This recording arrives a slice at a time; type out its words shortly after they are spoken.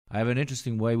I have an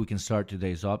interesting way we can start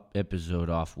today's episode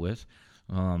off with.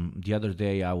 The other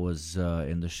day I was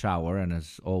in the shower, and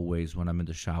as always, when I'm in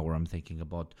the shower, I'm thinking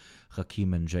about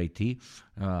Hakeem and JT.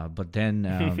 But then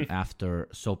after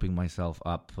soaping myself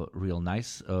up real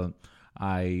nice,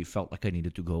 I felt like I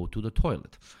needed to go to the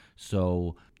toilet.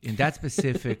 So in that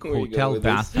specific hotel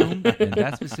bathroom,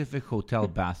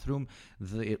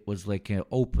 it was like an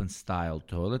open style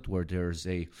toilet where there's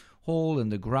a hole in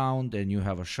the ground and you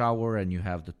have a shower and you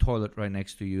have the toilet right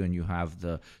next to you and you have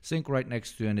the sink right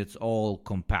next to you, and it's all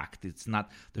compact. It's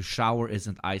not, the shower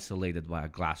isn't isolated by a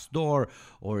glass door,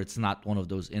 or it's not one of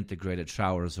those integrated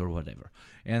showers or whatever.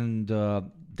 And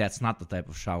that's not the type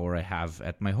of shower I have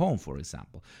at my home, for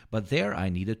example. But there I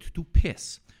needed to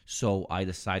piss. So I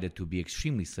decided to be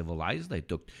extremely civilized. I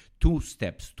took 2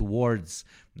 steps towards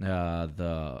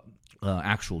the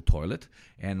actual toilet,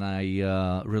 and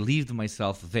I relieved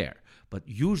myself there. But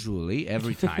usually,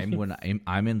 every time when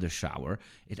I'm in the shower,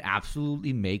 it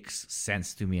absolutely makes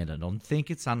sense to me, and I don't think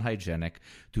it's unhygienic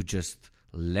to just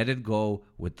let it go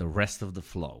with the rest of the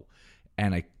flow.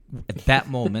 And at that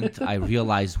moment, I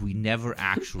realized we never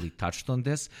actually touched on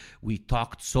this. We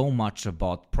talked so much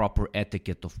about proper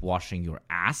etiquette of washing your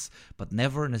ass, but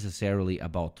never necessarily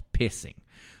about pissing.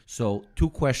 So 2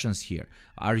 questions here.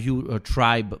 Are you a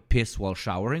tribe piss while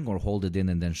showering or hold it in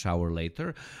and then shower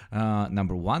later?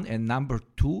 Number 1. And number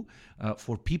 2,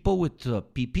 for people with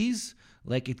peepees,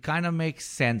 like it kind of makes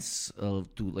sense to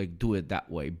like do it that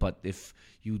way. But if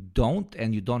you don't,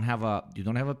 and you don't have a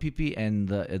pee-pee, and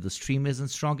the stream isn't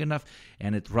strong enough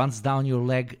and it runs down your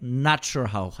leg, not sure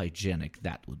how hygienic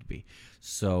that would be.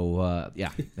 So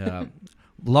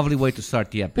lovely way to start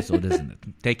the episode, isn't it?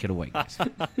 Take it away, guys.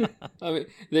 I mean,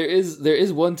 there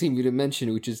is one team you didn't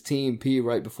mention, which is Team P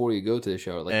right before you go to the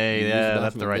shower. Like, hey, yeah,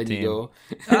 that's the right team.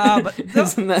 But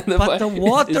the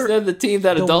water, is that the team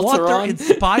that adults are on? The water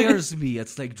inspires me.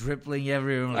 It's like dripping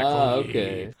everywhere. Like,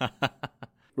 okay.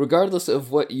 Regardless of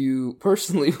what you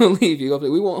personally believe,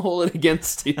 we won't hold it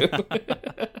against you. No,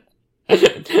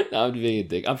 I'm being a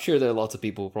dick. I'm sure there are lots of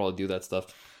people who probably do that stuff.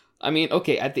 I mean,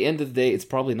 okay, at the end of the day, it's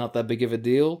probably not that big of a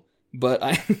deal, but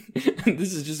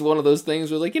this is just one of those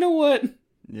things where, like, you know what?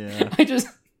 Yeah.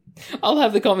 I'll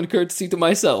have the common courtesy to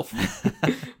myself.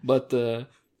 But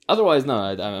otherwise,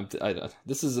 no,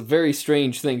 this is a very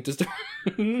strange thing to start.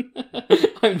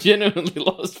 I'm genuinely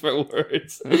lost for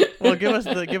words. Well, give us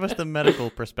the medical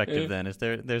perspective then.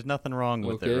 There's nothing wrong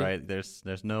with it, right?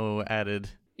 There's no added.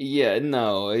 Yeah,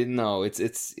 no,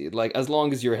 it's like, as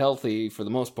long as you're healthy, for the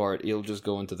most part, you'll just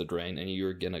go into the drain, and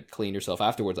you're gonna clean yourself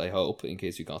afterwards, I hope, in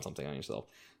case you got something on yourself.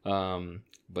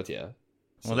 But yeah.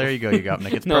 Well, there you go, you got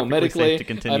Nick. It's perfectly safe to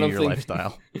continue your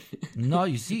lifestyle. No,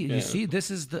 you see, this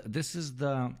is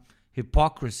the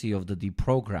hypocrisy of the D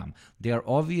program. They are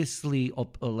obviously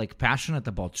like passionate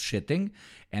about shitting,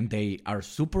 and they are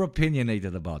super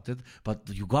opinionated about it. But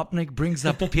Yugopnik brings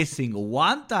up pissing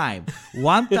one time,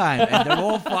 and they're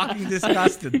all fucking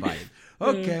disgusted by it.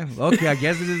 Okay. I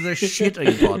guess this is a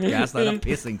shitting podcast, not a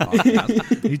pissing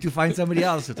podcast. You need to find somebody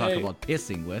else to talk about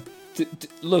pissing with.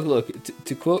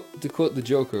 To quote the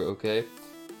Joker, okay?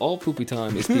 All poopy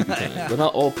time is pee-pee time, but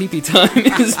not all pee-pee time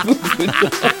is poopy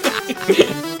time.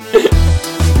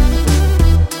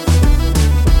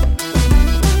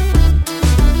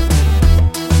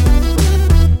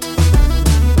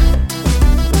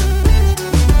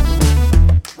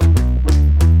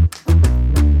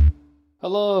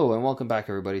 Hello and welcome back,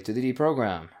 everybody, to the D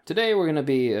program. Today we're going to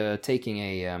be taking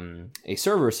a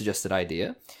server suggested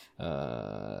idea,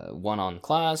 one on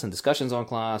class and discussions on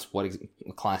class, what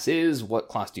class is, what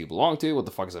class do you belong to, what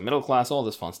the fuck is a middle class, all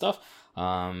this fun stuff.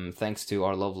 Thanks to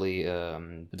our lovely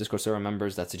Discord server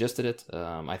members that suggested it.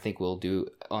 I think we'll do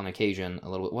on occasion a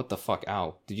little bit. What the fuck?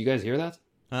 Ow! Did you guys hear that?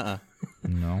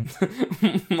 No.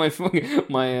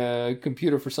 my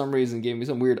computer for some reason gave me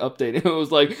some weird update. It was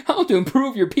like, how to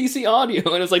improve your PC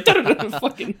audio, and it's like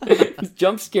fucking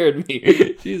jump scared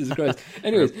me. Jesus Christ.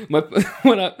 Anyways,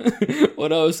 what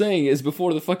I was saying is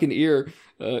before the fucking ear.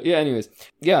 Thank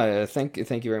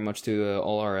you very much to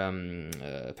all our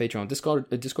Patreon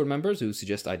Discord members who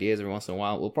suggest ideas every once in a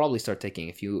while. We'll probably start taking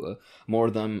a few more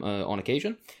of them on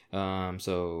occasion.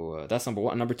 So that's number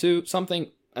 1. Number 2,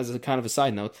 something as a kind of a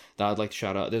side note that I'd like to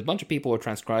shout out. There's a bunch of people who are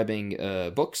transcribing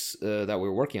books that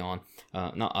we're working on.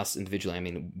 Not us individually, I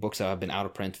mean books that have been out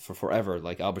of print for forever,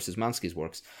 like Albert Szymanski's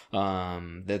works,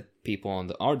 that people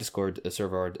on our Discord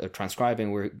server are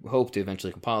transcribing. We hope to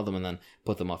eventually compile them and then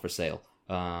put them up for sale.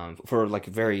 for like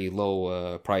a very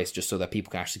low price, just so that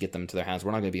people can actually get them into their hands.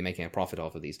 We're not going to be making a profit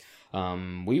off of these.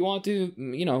 We want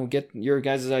to, get your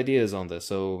guys' ideas on this.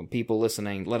 So people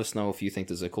listening, let us know if you think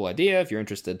this is a cool idea, if you're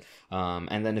interested,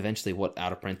 and then eventually what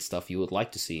out-of-print stuff you would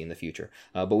like to see in the future.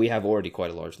 But we have already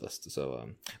quite a large list. So,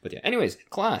 but yeah. Anyways,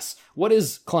 class. What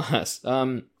is class?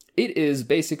 It is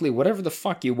basically whatever the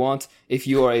fuck you want if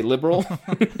you are a liberal.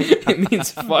 It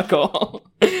means fuck all.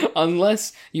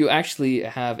 Unless you actually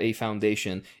have a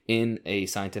foundation in a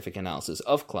scientific analysis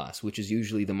of class, which is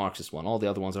usually the Marxist one. All the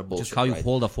other ones are bullshit. Just how you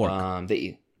hold a fork.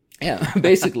 Yeah,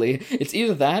 basically, it's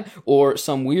either that or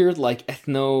some weird like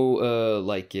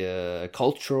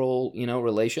cultural,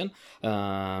 relation,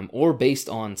 or based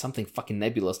on something fucking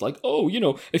nebulous like,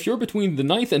 if you're between the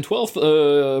 9th and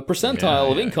 12th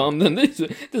percentile of income, then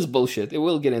this bullshit. It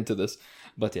will get into this.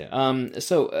 But yeah,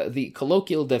 so the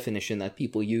colloquial definition that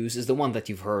people use is the one that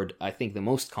you've heard, I think, the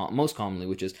most commonly,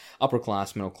 which is upper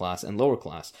class, middle class, and lower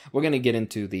class. We're going to get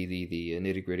into the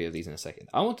nitty-gritty of these in a second.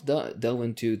 I want to delve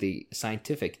into the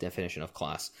scientific definition of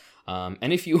class.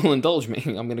 And if you will indulge me,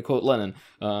 I'm going to quote Lenin,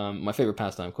 my favorite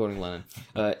pastime, quoting Lenin.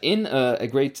 In A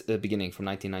Great Beginning from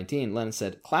 1919, Lenin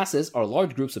said, "Classes are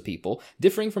large groups of people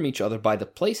differing from each other by the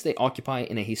place they occupy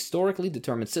in a historically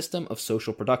determined system of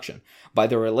social production, by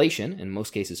their relation, in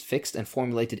most cases fixed and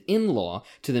formulated in law,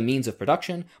 to the means of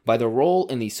production, by their role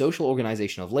in the social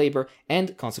organization of labor,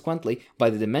 and, consequently, by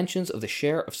the dimensions of the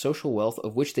share of social wealth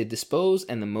of which they dispose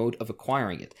and the mode of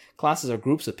acquiring it. Classes are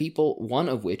groups of people, one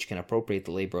of which can appropriate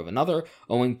the labor of another,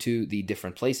 owing to the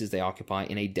different places they occupy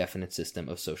in a definite system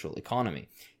of social economy."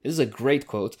 This is a great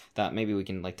quote that maybe we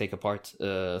can take apart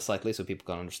slightly so people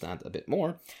can understand a bit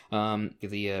more.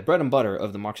 The bread and butter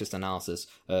of the Marxist analysis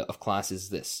of class is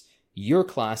this: your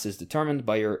class is determined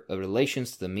by your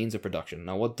relations to the means of production.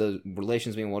 Now, what do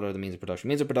relations mean? What are the means of production?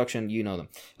 Means of production, you know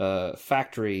them.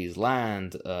 Factories,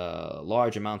 land,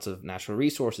 large amounts of natural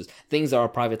resources, things that are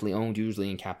privately owned, usually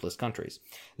in capitalist countries.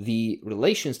 The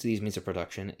relations to these means of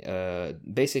production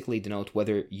basically denote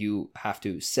whether you have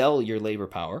to sell your labor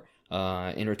power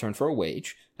in return for a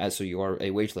wage, so you are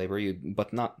a wage laborer,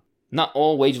 but not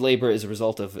all wage labor is a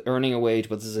result of earning a wage,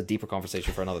 but this is a deeper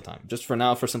conversation for another time. Just for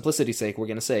now, for simplicity's sake, we're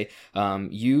going to say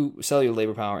you sell your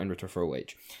labor power in return for a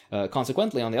wage.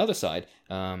 Consequently, on the other side,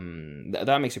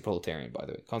 that makes you proletarian, by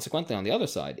the way. Consequently, on the other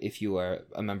side, if you are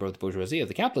a member of the bourgeoisie, of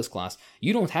the capitalist class,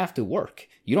 you don't have to work.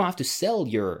 You don't have to sell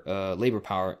your labor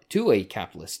power to a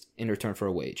capitalist in return for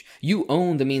a wage. You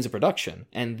own the means of production,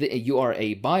 and you are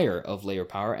a buyer of labor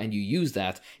power, and you use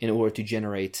that in order to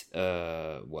generate,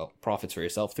 profits for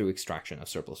yourself through extraction of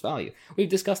surplus value. We've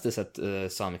discussed this at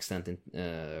some extent in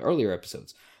earlier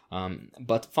episodes.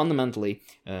 But fundamentally,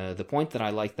 the point that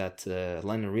I like that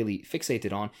Lenin really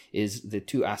fixated on is the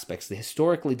two aspects: the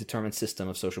historically determined system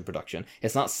of social production.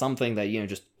 It's not something that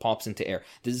just pops into air.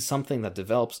 This is something that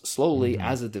develops slowly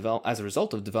as a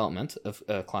result of development of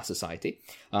class society.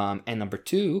 And number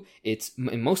two, it's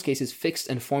in most cases fixed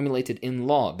and formulated in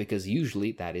law, because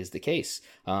usually that is the case.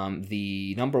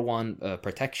 The number one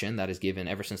protection that is given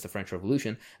ever since the French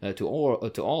Revolution to all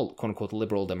quote unquote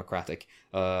liberal democratic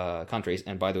countries,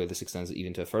 and by the way, this extends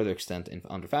even to a further extent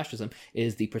under fascism,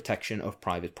 is the protection of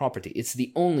private property. It's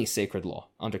the only sacred law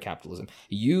under capitalism.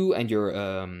 You and your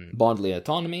bodily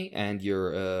autonomy and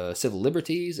your civil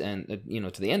liberties, and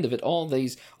to the end of it, all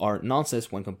these are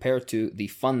nonsense when compared to the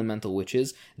fundamental, which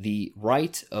is the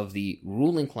right of the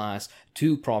ruling class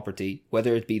to property,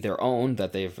 whether it be their own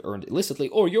that they've earned illicitly,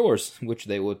 or yours, which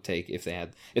they would take if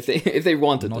they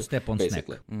wanted to. No step on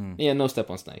basically. snake. Yeah, no step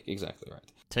on snake. Exactly right.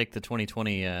 Take the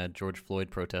 2020 George Floyd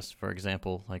protests, for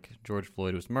example. Like, George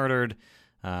Floyd was murdered.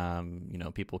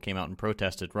 People came out and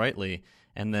protested rightly,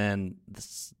 and then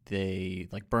they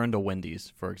burned a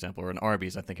Wendy's, for example, or an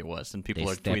Arby's, I think it was, and people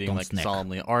are tweeting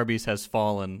solemnly, "Arby's has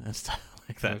fallen," and stuff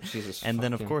like that. Oh, Jesus, and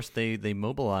then, of course, they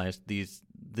mobilized these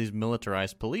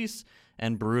militarized police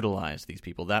and brutalized these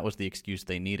people. That was the excuse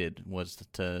they needed, was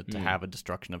to have a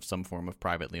destruction of some form of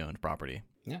privately owned property.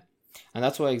 Yeah. And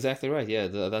that's why, exactly right. Yeah,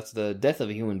 that's the death of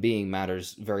a human being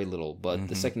matters very little. But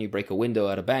the second you break a window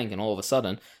at a bank, and all of a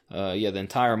sudden, the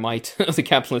entire might of the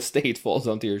capitalist state falls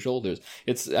onto your shoulders.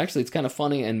 It's kind of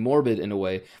funny and morbid in a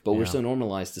way, but we're so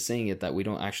normalized to seeing it that we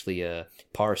don't actually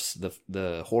parse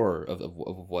the horror of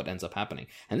what ends up happening.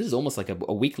 And this is almost like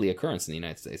a weekly occurrence in the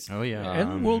United States. Oh yeah,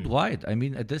 and worldwide. I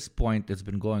mean, at this point, it's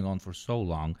been going on for so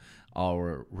long.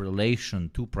 Our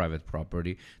relation to private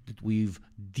property, that we've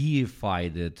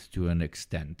deified it to an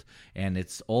extent, and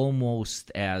it's almost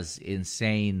as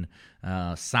insane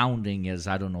sounding as,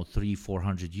 I don't know,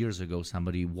 300-400 years ago,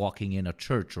 somebody walking in a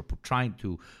church or trying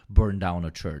to burn down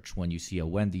a church. When you see a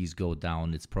Wendy's go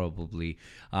down, it's probably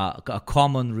a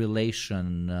common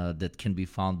relation that can be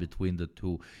found between the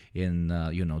two in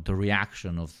the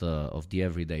reaction of the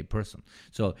everyday person.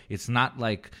 So it's not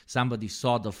like somebody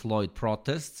saw the Floyd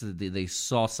protests, they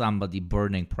saw somebody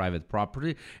burning private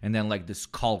property, and then like this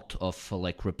cult of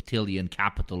like reptilian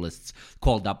capitalists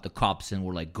called up the cops and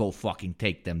were like, go fucking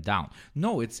take them down.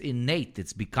 No, it's innate.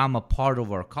 It's become a part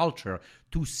of our culture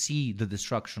to see the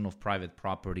destruction of private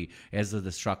property as the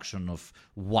destruction of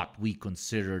what we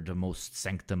consider the most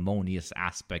sanctimonious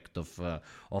aspect of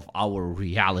our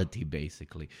reality,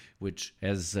 basically, which,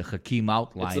 as Hakeem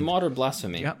outlined... It's the modern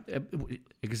blasphemy. Yeah,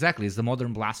 exactly. It's the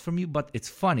modern blasphemy, but it's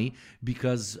funny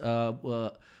because...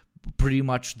 pretty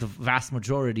much the vast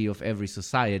majority of every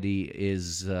society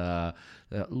is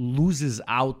loses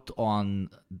out on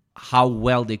how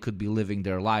well they could be living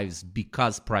their lives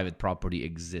because private property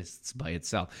exists by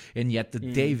itself, and yet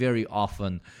they very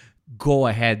often go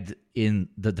ahead in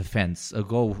the defense,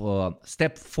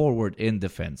 step forward in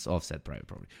defense of said private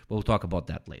property. We'll talk about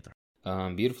that later.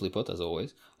 Beautifully put, as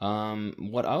always.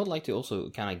 What I would like to also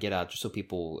kind of get at, just so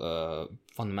people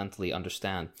fundamentally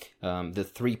understand, the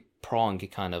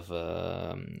three-pronged kind of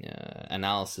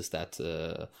analysis that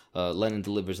Lenin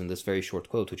delivers in this very short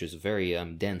quote, which is very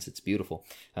dense. It's beautiful.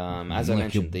 As I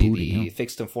mentioned, the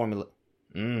fixed and formula...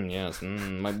 yes,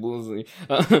 my boozy.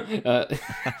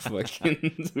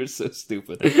 Fucking, we're so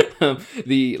stupid.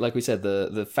 Like we said,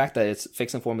 the fact that it's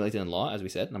fixed and formulated in law, as we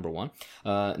said, number one.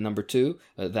 Number two,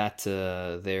 that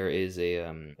there is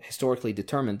a historically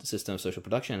determined system of social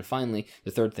production. And finally,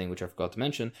 the third thing, which I forgot to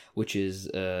mention, which is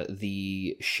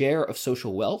the share of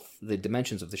social wealth, the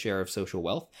dimensions of the share of social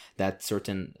wealth that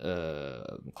certain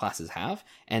classes have,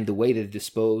 and the way they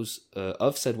dispose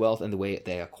of said wealth and the way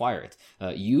they acquire it.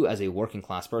 You, as a working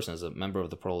class person, as a member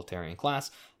of the proletarian class,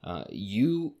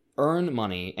 you earn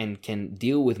money and can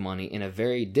deal with money in a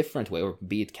very different way, or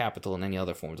be it capital in any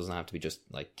other form. It doesn't have to be just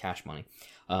like cash money.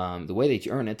 The way that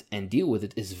you earn it and deal with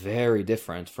it is very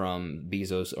different from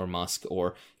Bezos or Musk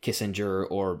or Kissinger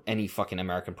or any fucking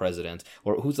American president,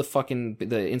 or who's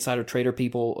the insider trader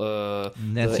people,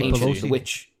 Nancy the ancient Pelosi.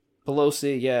 Witch.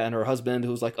 Pelosi, yeah, and her husband,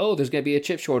 who's like, "Oh, there's gonna be a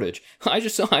chip shortage." I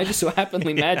just so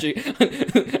happenly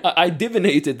I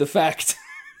divinated the fact.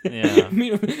 Yeah,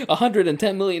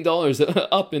 $110 million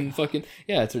up in fucking...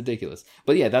 Yeah, it's ridiculous.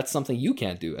 But yeah, that's something you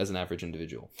can't do as an average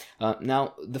individual.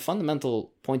 Now, the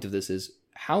fundamental point of this is,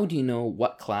 how do you know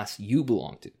what class you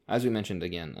belong to? As we mentioned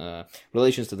again,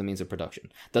 relations to the means of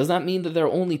production. Does that mean that there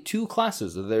are only two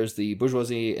classes? There's the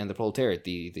bourgeoisie and the proletariat,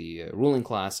 the ruling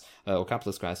class or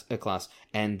capitalist class,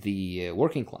 and the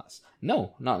working class?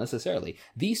 No, not necessarily.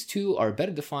 These two are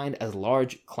better defined as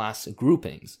large class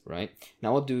groupings, right?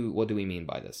 Now, what do we mean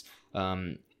by this?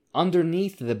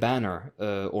 Underneath the banner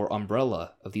or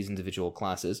umbrella of these individual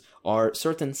classes are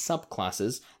certain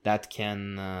subclasses that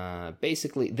can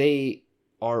they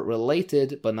are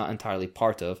related but not entirely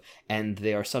part of, and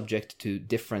they are subject to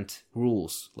different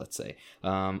rules, let's say.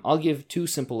 I'll give two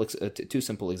simple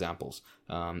examples.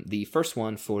 The first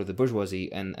one for the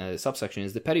bourgeoisie and subsection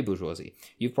is the petty bourgeoisie.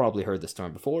 You've probably heard this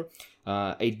term before.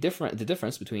 The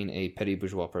difference between a petty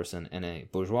bourgeois person and a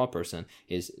bourgeois person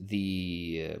is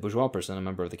the bourgeois person, a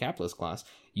member of the capitalist class,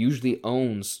 usually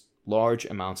owns large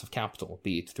amounts of capital,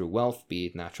 be it through wealth, be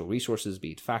it natural resources,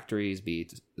 be it factories, be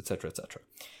it etc., etc.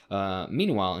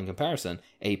 Meanwhile, in comparison,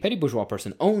 a petty bourgeois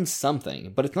person owns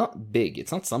something, but it's not big.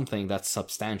 It's not something that's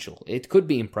substantial. It could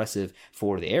be impressive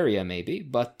for the area, maybe,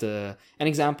 but an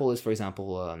example is, for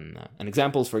example,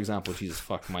 Jesus,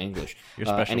 fuck my English. Your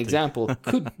specialty. An example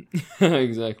could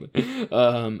exactly.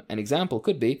 An example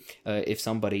could be if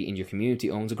somebody in your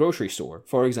community owns a grocery store,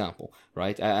 for example,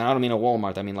 right? And I don't mean a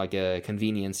Walmart. I mean like a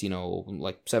convenience,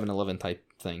 like 7-Eleven type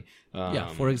thing.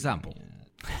 For example.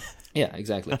 Yeah,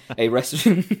 exactly. A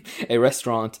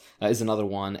restaurant is another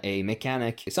one. A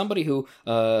mechanic, somebody who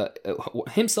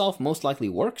himself most likely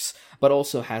works, but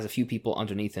also has a few people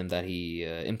underneath him that he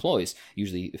employs.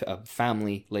 Usually,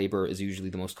 family labor is usually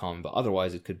the most common, but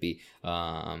otherwise it could be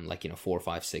 4,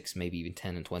 5, 6, maybe even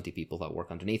 10 and 20 people that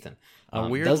work underneath him. A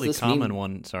weirdly common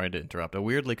one. Sorry to interrupt. A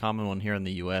weirdly common one here in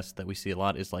the U.S. that we see a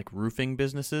lot is like roofing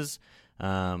businesses,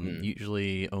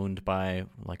 usually owned by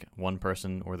like one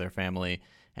person or their family.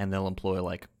 And they'll employ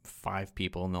like 5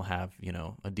 people, and they'll have,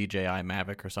 a DJI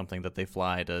Mavic or something that they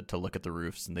fly to look at the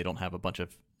roofs, and they don't have a bunch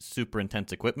of super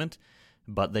intense equipment.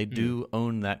 but they do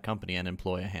own that company and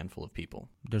employ a handful of people.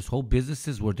 There's whole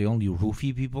businesses where they only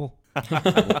roofie people.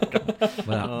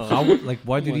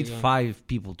 Why do you need 5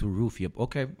 people to roof you up?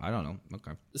 Okay, I don't know.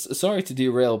 Okay. Sorry to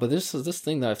derail, but this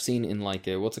thing that I've seen in like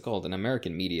what's it called, in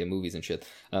American media, movies and shit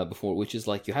before, which is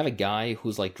like you have a guy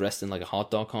who's like dressed in like a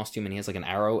hot dog costume and he has like an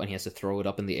arrow and he has to throw it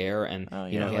up in the air and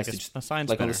he has like to just a science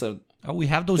like spinner. We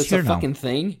have those that's here a now. fucking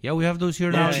thing. Yeah, we have those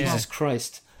here now. Jesus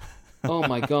Christ. Oh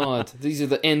my God! These are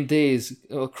the end days.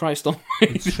 Oh Christ Almighty!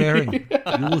 It's sharing.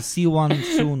 You will see one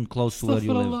soon, close to where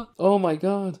you live. Oh my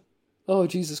God! Oh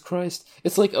Jesus Christ!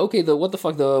 It's like okay, the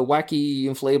wacky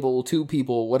inflatable 2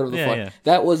 people, whatever the fuck. Yeah.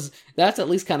 That's at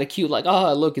least kind of cute. Like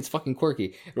look, it's fucking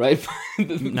quirky, right?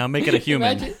 Now make it a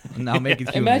human.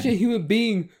 Imagine a human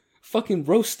being fucking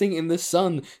roasting in the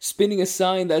sun, spinning a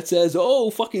sign that says,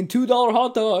 "Oh, fucking $2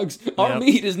 hot dogs. Our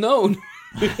meat is known."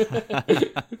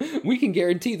 We can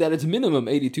guarantee that it's minimum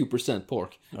 82%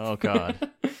 pork. Oh God.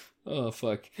 Oh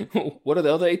fuck. What are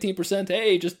the other 18%?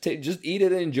 Hey, just eat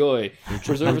it and enjoy.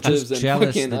 Preservatives just and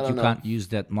jealous fucking, that you can't use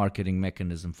that marketing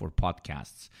mechanism for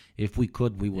podcasts. If we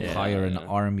could, we would hire an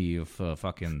army of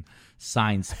fucking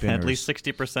sign spinners. At least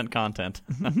 60% content.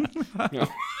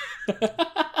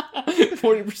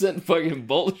 40% fucking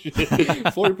bullshit.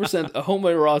 40%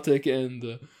 homoerotic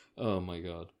and oh my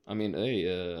God. I mean,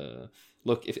 hey,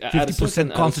 look, if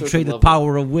 50% concentrated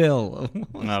power of will.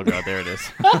 Oh God, there it is.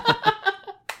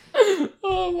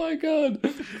 Oh my God.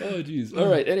 Oh jeez. All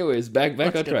right. Anyways, back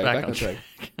on track. Back on track.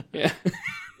 Yeah.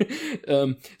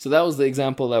 So that was the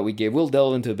example that we gave. We'll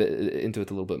delve into it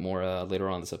a little bit more later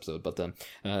on in this episode. But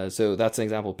so that's an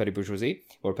example of petty bourgeoisie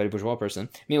or petty bourgeois person.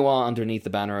 Meanwhile, underneath the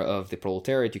banner of the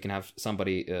proletariat, you can have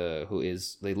somebody who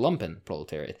is the lumpen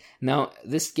proletariat. Now,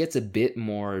 this gets a bit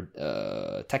more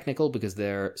technical because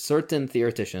there are certain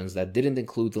theoreticians that didn't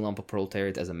include the lumpen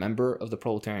proletariat as a member of the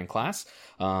proletarian class.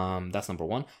 That's number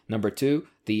one. Number two,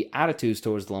 the attitudes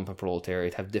towards the lumpen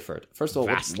proletariat have differed. First of all,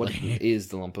 what is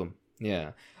the lumpen?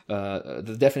 Yeah.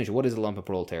 The definition, what is the lumpen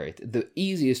proletariat? The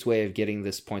easiest way of getting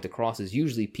this point across is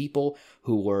usually people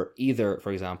who were either,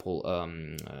 for example,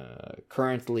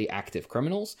 currently active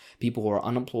criminals, people who are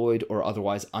unemployed or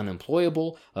otherwise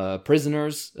unemployable,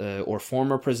 prisoners or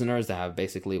former prisoners that have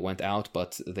basically went out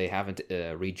but they haven't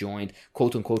rejoined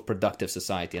quote-unquote productive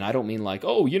society. And I don't mean like,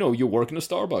 oh, you work in a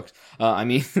Starbucks. I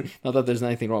mean, not that there's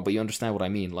anything wrong, but you understand what I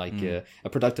mean. Like a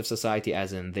productive society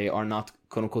as in they are not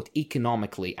quote-unquote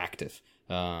economically active.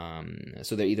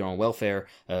 So they're either on welfare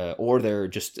or they're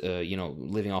just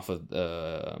living off of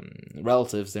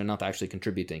relatives. They're not actually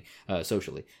contributing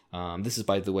socially. This is,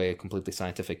 by the way, a completely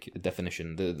scientific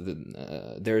definition.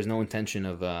 There is no intention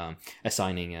of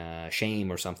assigning shame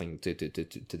or something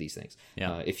to these things.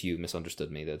 Yeah. If you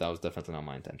misunderstood me, that was definitely not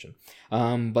my intention.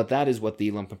 But that is what the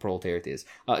lumpen proletariat is.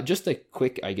 Just a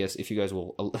quick, I guess, if you guys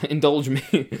will indulge me,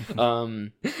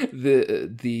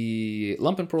 the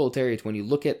lumpen proletariat, when you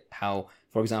look at how,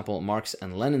 for example, Marx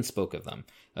and Lenin spoke of them,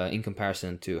 in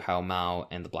comparison to how Mao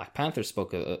and the Black Panthers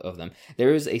spoke of them,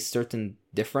 there is a certain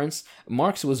difference.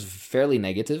 Marx was fairly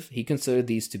negative. He considered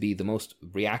these to be the most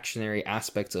reactionary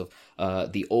aspects of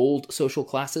the old social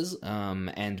classes,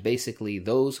 and basically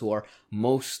those who are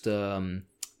most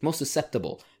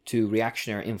susceptible to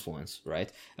reactionary influence,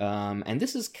 right? And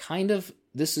this is kind of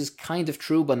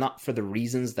true, but not for the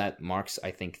reasons that Marx,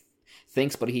 I think,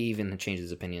 thinks, but he even changed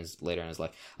his opinions later in his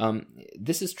life.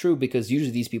 This is true because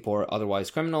usually these people are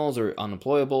otherwise criminals or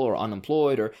unemployable or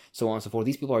unemployed or so on and so forth.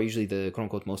 These people are usually the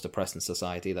quote-unquote most oppressed in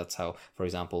society. That's how, for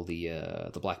example, the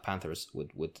Black Panthers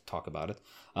would talk about it.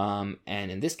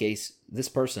 And in this case, this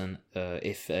person,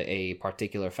 if a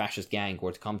particular fascist gang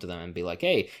were to come to them and be like,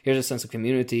 hey, here's a sense of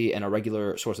community and a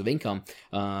regular source of income,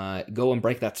 go and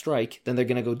break that strike, then they're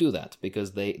going to go do that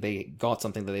because they got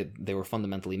something that they were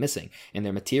fundamentally missing in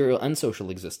their material and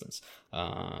social existence.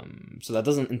 So that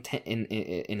doesn't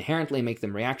inherently make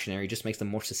them reactionary, just makes them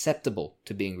more susceptible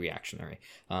to being reactionary.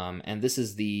 And this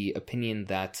is the opinion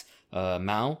that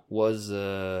Mao was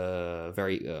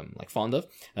very fond of,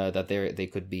 that they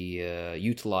could be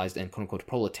utilized and quote-unquote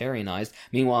proletarianized.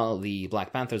 Meanwhile, the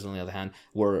Black Panthers, on the other hand,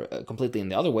 were completely in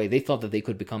the other way. They thought that they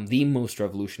could become the most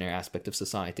revolutionary aspect of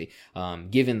society,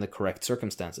 given the correct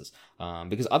circumstances.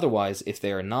 Because otherwise, if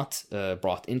they are not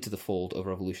brought into the fold of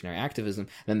revolutionary activism,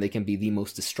 then they can be the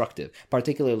most destructive,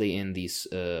 particularly in these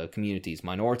communities,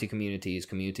 minority communities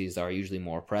that are usually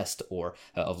more oppressed or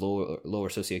of lower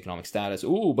socioeconomic status.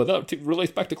 Ooh, but that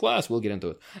relates back to class. We'll get into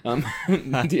it.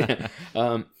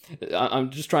 I'm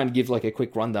just trying to give like a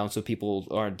quick rundown so people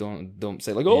don't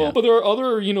say like, but there are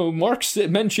other Marx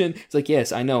mentioned. It's like,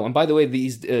 yes, I know. And by the way,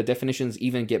 these definitions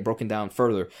even get broken down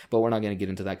further, but we're not going to get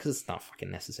into that because it's not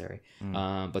fucking necessary.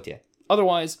 But yeah.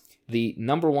 Otherwise, the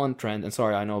number one trend, and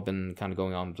sorry, I know I've been kind of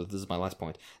going on, but this is my last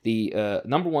point. The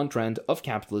number one trend of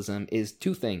capitalism is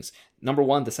two things. Number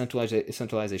one, the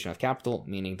centralization of capital,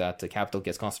 meaning that capital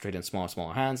gets concentrated in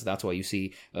smaller hands. That's why you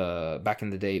see back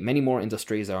in the day many more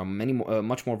industries that are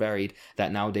much more varied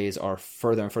that nowadays are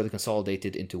further and further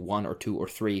consolidated into one or two or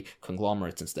three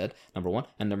conglomerates instead. Number one.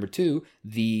 And number two,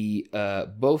 the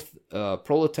both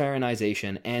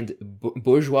proletarianization and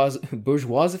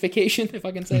bourgeoisification, if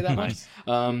I can say that Nice.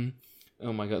 much.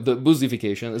 Oh my god, the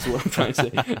boozification is what I'm trying to say.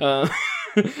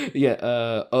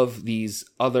 Of these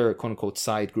other quote unquote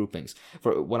side groupings.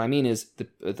 For what I mean is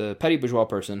the petty bourgeois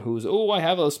person who's, I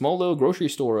have a small little grocery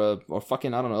store or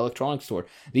fucking, I don't know, electronics store.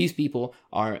 These people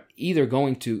are either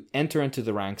going to enter into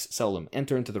the ranks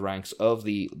of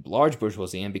the large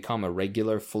bourgeoisie and become a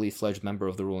regular, fully fledged member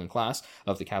of the ruling class,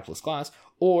 of the capitalist class,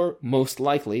 or most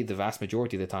likely, the vast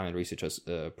majority of the time, and research has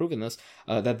proven this,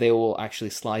 that they will actually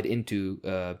slide into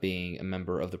being a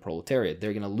member of the proletariat.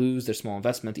 They're going to lose their small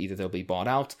investment. Either they'll be bought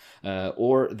out,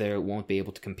 or they won't be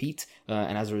able to compete,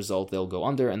 and as a result, they'll go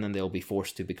under, and then they'll be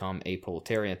forced to become a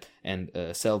proletariat and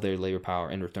sell their labor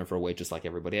power in return for wages like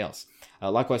everybody else.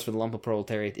 Likewise, for the lumpen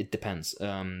proletariat, it depends.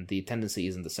 The tendency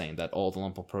isn't the same, that all the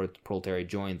lumpen proletariat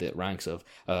join the ranks of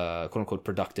quote-unquote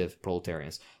productive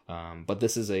proletarians. But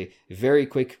this is a very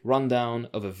quick rundown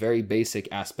of a very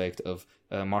basic aspect of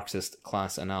Marxist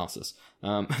class analysis.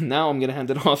 Now I'm going to hand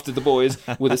it off to the boys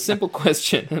with a simple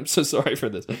question. I'm so sorry for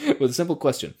this. With a simple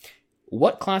question.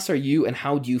 What class are you and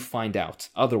how do you find out?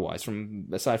 Otherwise,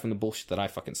 aside from the bullshit that I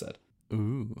fucking said.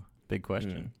 Ooh, big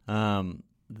question.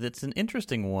 That's an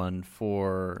interesting one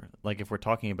for, like, if we're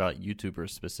talking about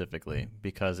YouTubers specifically,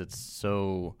 because it's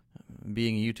so,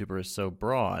 being a YouTuber is so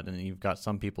broad, and you've got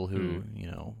some people who,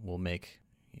 will make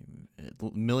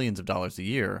millions of dollars a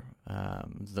year,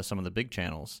 some of the big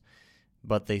channels,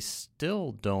 but they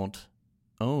still don't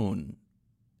own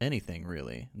anything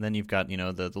really. And then you've got,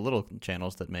 the little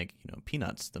channels that make,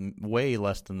 peanuts, way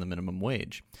less than the minimum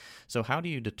wage. So how do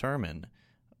you determine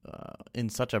in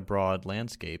such a broad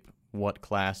landscape what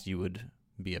class you would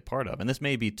be a part of? And this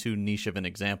may be too niche of an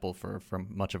example for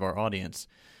much of our audience,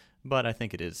 but I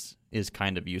think it is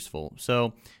kind of useful.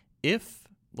 So if,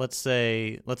 let's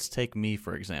take me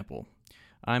for example.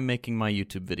 I'm making my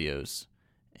YouTube videos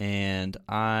and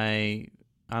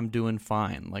I'm doing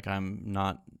fine. Like, I'm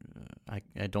not,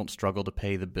 I don't struggle to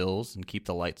pay the bills and keep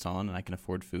the lights on, and I can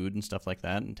afford food and stuff like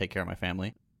that and take care of my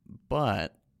family.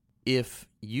 But if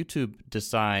YouTube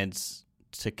decides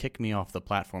to kick me off the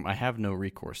platform, I have no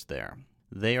recourse there.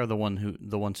 They are the ones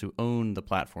who own the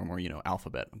platform, or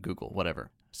Alphabet, Google,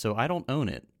 whatever. So I don't own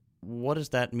it. What does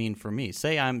that mean for me?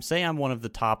 Say I'm one of the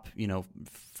top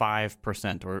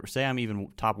 5%, or say I'm even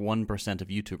top 1% of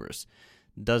YouTubers.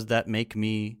 Does that make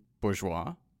me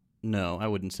bourgeois? No, I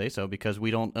wouldn't say so, because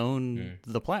we don't own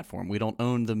the platform. We don't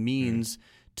own the means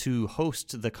to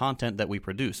host the content that we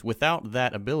produce. Without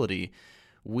that ability,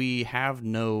 we have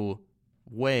no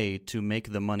way to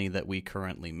make the money that we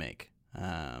currently make.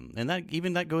 And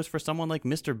that goes for someone like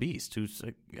Mr. Beast, who's,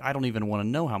 I don't even want to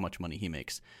know how much money he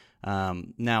makes.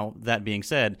 Now, that being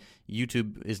said,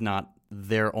 YouTube is not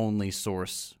their only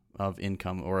source of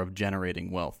income or of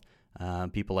generating wealth.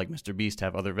 People like Mr. Beast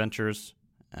have other ventures.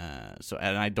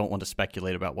 And I don't want to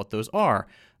speculate about what those are,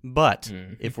 but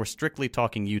if we're strictly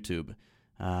talking YouTube,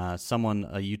 a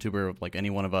YouTuber like any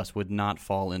one of us would not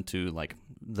fall into like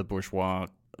the bourgeois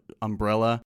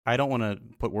umbrella. I don't want to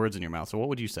put words in your mouth. So what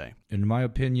would you say? In my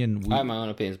opinion, I have my own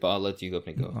opinions, but I'll let you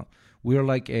go. We're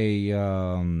like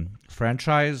a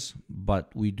franchise,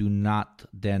 but we do not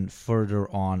then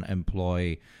further on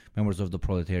employ members of the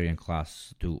proletarian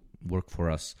class to work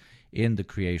for us in the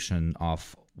creation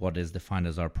of what is defined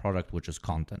as our product, which is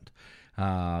content.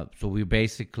 So we're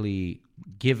basically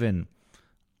given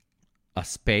a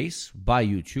space by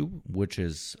YouTube, which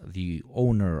is the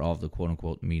owner of the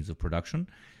quote-unquote means of production,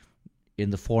 in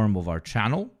the form of our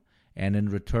channel, and in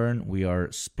return we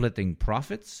are splitting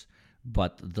profits,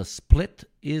 but the split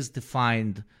is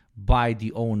defined by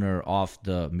the owner of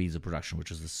the means of production, which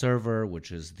is the server,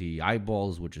 which is the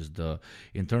eyeballs, which is the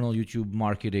internal YouTube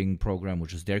marketing program,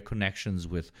 which is their connections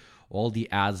with all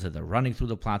the ads that are running through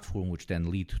the platform, which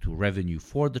then lead to revenue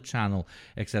for the channel,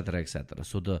 etc., etc.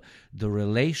 So the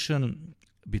relation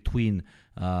between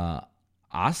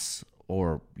us,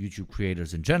 or YouTube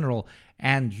creators in general,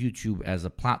 and YouTube as a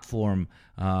platform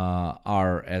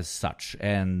are as such.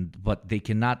 But they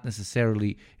cannot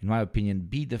necessarily, in my opinion,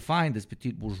 be defined as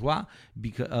petit bourgeois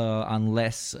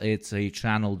unless it's a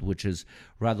channel which is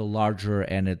rather larger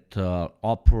and it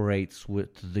operates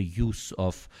with the use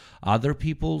of other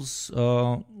people's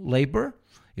labor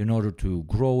in order to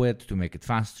grow it, to make it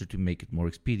faster, to make it more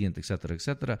expedient, etc.,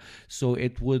 etc. So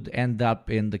it would end up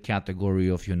in the category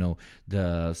of,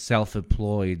 the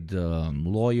self-employed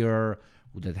lawyer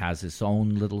that has his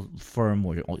own little firm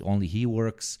where only he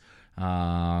works,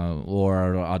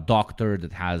 or a doctor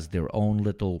that has their own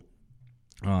little,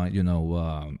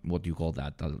 what do you call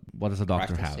that? What does a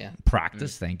doctor Practice, have? yeah.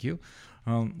 Practice, thank you.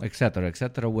 Et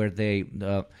cetera, where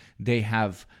they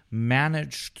have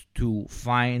managed to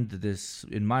find this,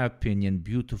 in my opinion,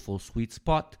 beautiful sweet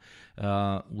spot,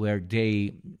 where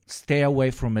they stay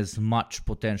away from as much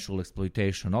potential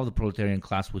exploitation of the proletarian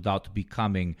class without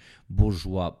becoming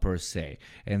bourgeois per se.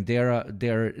 And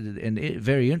they're in a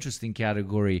very interesting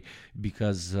category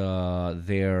because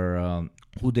they're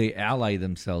who they ally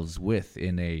themselves with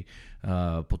in a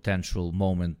potential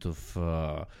moment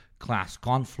of class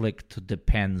conflict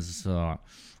depends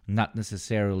not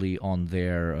necessarily on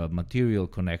their material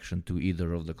connection to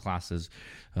either of the classes,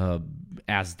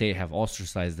 as they have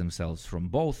ostracized themselves from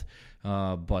both,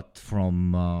 but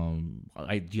from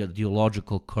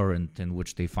ideological current in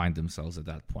which they find themselves at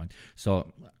that point.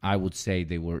 So I would say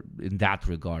they were, in that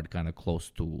regard, kind of close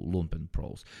to lumpen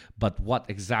proles. But what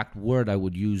exact word I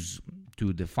would use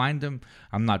to define them,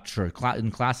 I'm not sure.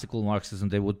 In classical Marxism,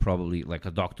 they would probably, like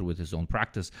a doctor with his own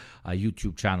practice, a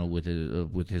YouTube channel with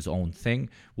his own thing,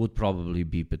 would probably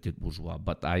be petit bourgeois.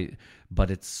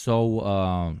 But it's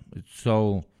so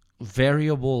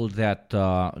variable that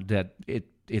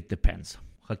it depends.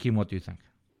 Hakim, what do you think?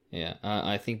 Yeah,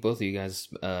 I think both of you guys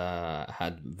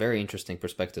had very interesting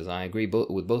perspectives. I agree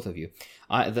with both of you.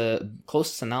 The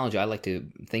closest analogy I like to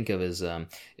think of is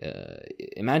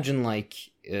imagine like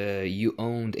you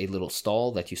owned a little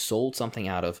stall that you sold something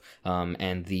out of,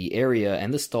 and the area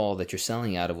and the stall that you're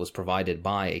selling out of was provided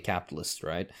by a capitalist,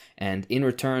 right? And in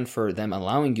return for them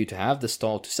allowing you to have the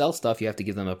stall to sell stuff, you have to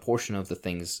give them a portion of the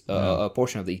things, a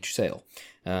portion of each sale.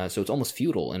 So it's almost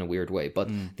feudal in a weird way, but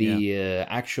the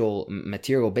actual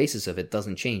material basis of it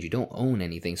doesn't change. You don't own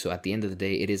anything. So at the end of the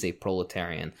day, it is a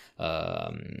proletarian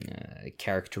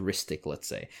characteristic, let's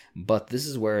say. But this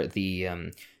is where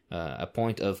the a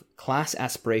point of class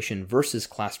aspiration versus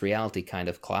class reality kind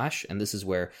of clash, and this is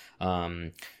where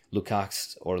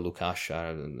Lukács or Lukács,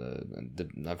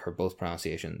 I've heard both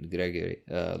pronunciation, Gregory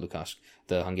Lukács,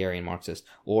 the Hungarian Marxist,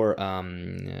 or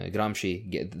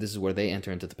Gramsci, this is where they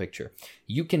enter into the picture.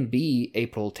 You can be a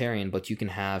proletarian, but you can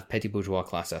have petty bourgeois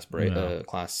class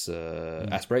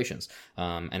aspirations.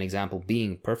 An example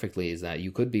being perfectly is that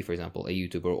you could be, for example, a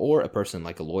YouTuber or a person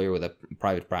like a lawyer with a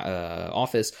private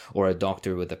office or a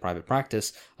doctor with a private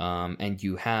practice, and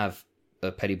you have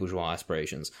petty bourgeois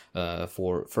aspirations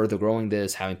for further growing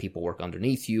this, having people work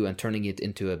underneath you, and turning it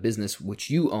into a business which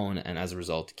you own, and as a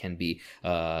result can be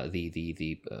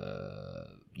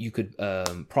you could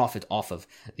profit off of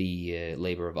the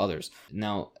labor of others.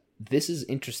 Now, this is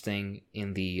interesting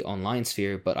in the online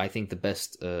sphere, but I think the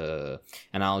best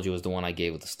analogy was the one I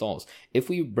gave with the stalls. If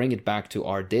we bring it back to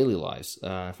our daily lives,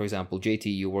 for example,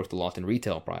 JT, you worked a lot in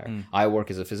retail prior. I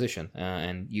work as a physician,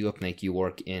 and you, Upnik, you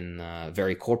work in a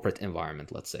very corporate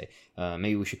environment, let's say.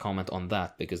 Maybe we should comment on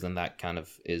that, because then that kind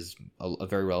of is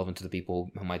very relevant to the people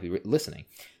who might be listening.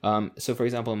 So, for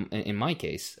example, in my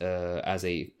case, as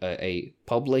a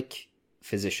public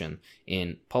physician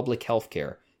in public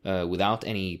healthcare, without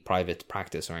any private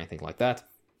practice or anything like that,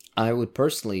 I would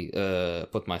personally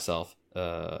put myself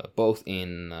both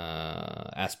in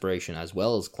aspiration as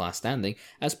well as class standing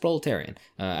as proletarian.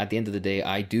 At the end of the day,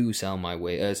 I do sell my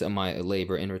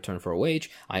labor in return for a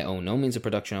wage. I own no means of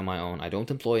production on my own. I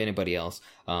don't employ anybody else.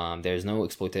 There's no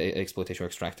exploitation or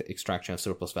extraction of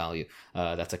surplus value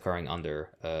that's occurring under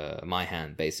my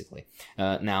hand, basically.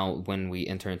 Now, when we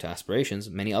enter into aspirations,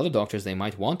 many other doctors, they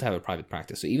might want to have a private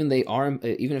practice. So even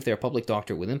if they're a public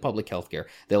doctor within public healthcare,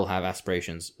 they'll have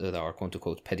aspirations that are quote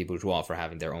unquote petty bourgeois for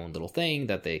having their own little thing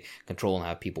that they control and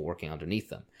have people working underneath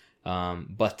them.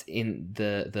 But in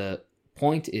the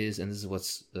point is, and this is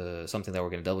what's something that we're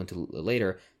going to delve into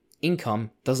later,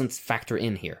 income doesn't factor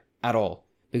in here at all.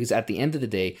 Because at the end of the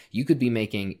day, you could be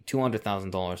making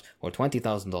 $200,000 or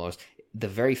 $20,000. The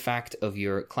very fact of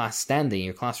your class standing,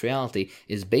 your class reality,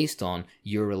 is based on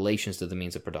your relations to the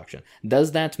means of production.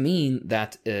 Does that mean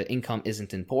that income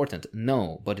isn't important?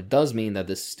 No, but it does mean that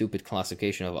this stupid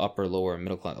classification of upper, lower, and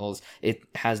middle class, it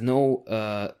has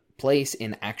no place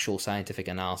in actual scientific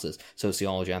analysis,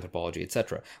 sociology, anthropology,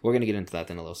 etc. We're going to get into that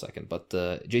in a little second. But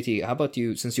JT, how about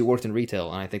you, since you worked in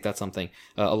retail, and I think that's something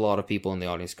a lot of people in the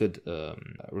audience could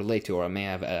relate to or may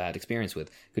have had experience with,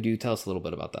 could you tell us a little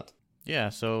bit about that? Yeah,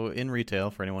 so in retail,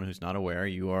 for anyone who's not aware,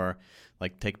 you are,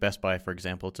 like, take Best Buy, for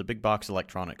example. It's a big box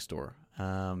electronics store.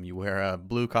 You wear a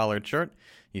blue-collared shirt,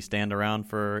 you stand around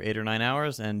for 8 or 9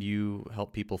 hours, and you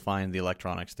help people find the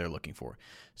electronics they're looking for.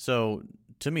 So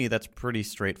to me, that's pretty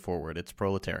straightforward. It's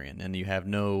proletarian, and you have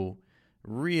no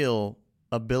real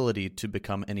ability to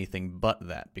become anything but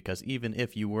that, because even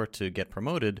if you were to get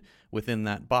promoted within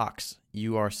that box,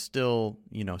 you are still,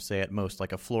 say at most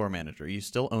like a floor manager. You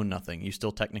still own nothing. You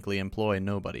still technically employ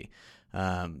nobody.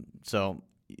 So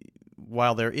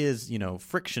while there is,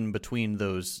 friction between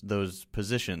those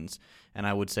positions, and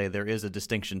I would say there is a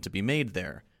distinction to be made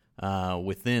there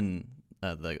within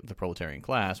the proletarian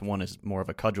class, one is more of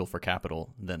a cudgel for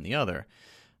capital than the other.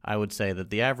 I would say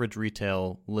that the average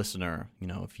retail listener,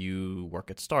 if you work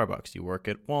at Starbucks, you work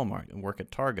at Walmart, you work at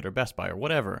Target or Best Buy or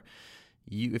whatever,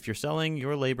 if you're selling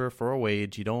your labor for a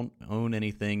wage, you don't own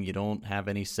anything, you don't have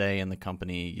any say in the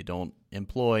company, you don't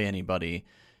employ anybody,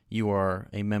 you are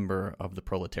a member of the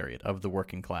proletariat, of the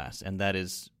working class, and that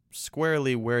is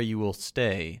squarely where you will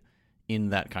stay in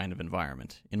that kind of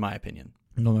environment, in my opinion.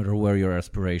 No matter where your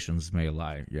aspirations may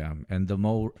lie, yeah. And the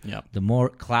more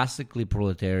classically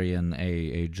proletarian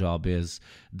a job is,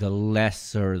 the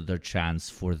lesser the chance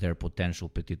for their potential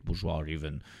petit bourgeois, or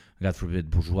even, God forbid,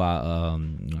 bourgeois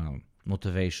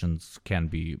motivations can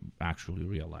be actually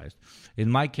realized. In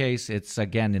my case, it's,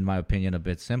 again, in my opinion, a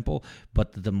bit simple,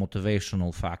 but the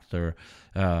motivational factor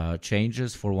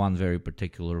changes for one very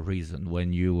particular reason.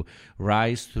 When you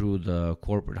rise through the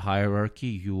corporate hierarchy,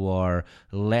 you are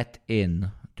let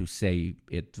in, to say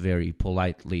it very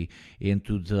politely,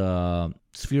 into the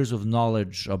spheres of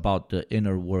knowledge about the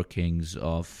inner workings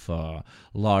of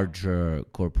larger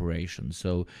corporations.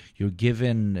 So you're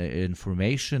given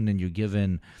information, and you're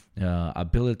given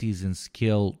abilities and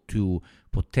skill to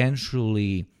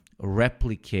potentially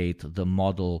replicate the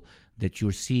model that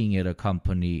you're seeing at a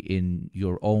company in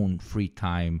your own free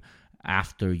time,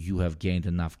 after you have gained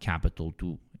enough capital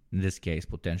to, in this case,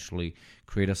 potentially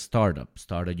create a startup,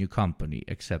 start a new company,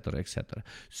 etc., etc.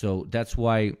 So that's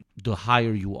why the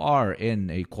higher you are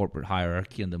in a corporate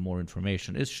hierarchy and the more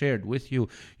information is shared with you,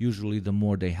 usually the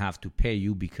more they have to pay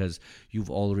you, because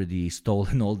you've already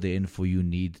stolen all the info you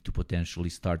need to potentially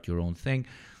start your own thing,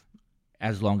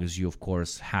 as long as you, of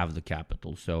course, have the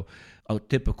capital. So a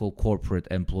typical corporate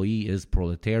employee is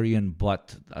proletarian,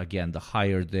 but again, the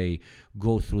higher they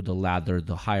go through the ladder,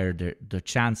 the higher the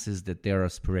chances that their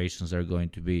aspirations are going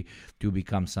to be to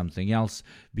become something else.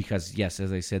 Because, yes,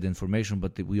 as I said, information,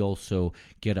 but we also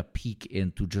get a peek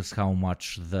into just how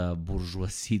much the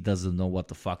bourgeoisie doesn't know what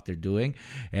the fuck they're doing.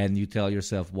 And you tell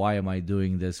yourself, why am I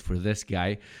doing this for this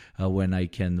guy when I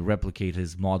can replicate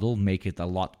his model, make it a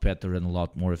lot better and a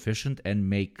lot more efficient, and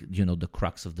make, the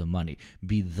crux of the money,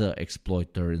 be the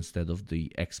exploiter instead of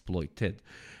the exploited.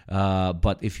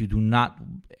 But if you do not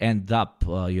end up,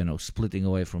 splitting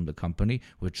away from the company,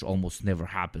 which almost never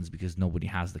happens because nobody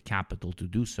has the capital to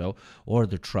do so, or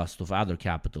the trust of other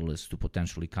capitalists to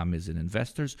potentially come as in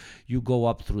investors, you go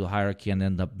up through the hierarchy and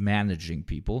end up managing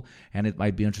people. And it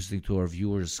might be interesting to our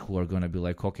viewers who are going to be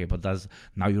like, okay, but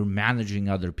now you're managing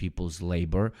other people's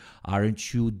labor.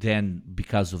 Aren't you then,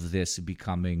 because of this,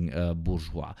 becoming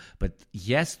bourgeois? But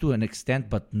yes, to an extent,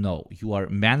 but no. You are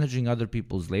managing other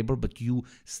people's labor, but you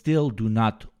still do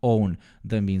not own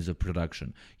the means of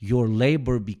production. Your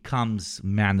labor becomes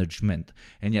management.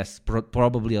 And yes,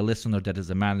 probably a listener that is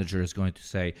a manager is going to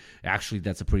say, actually,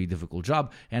 that's a pretty difficult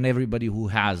job. And everybody who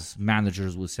has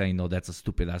managers will say, no, that's a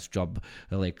stupid-ass job.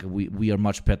 Like, we are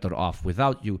much better off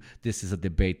without you. This is a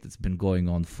debate that's been going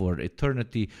on for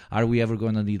eternity. Are we ever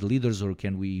going to need leaders, or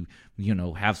can we,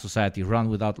 have society run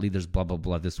without leaders? Blah, blah,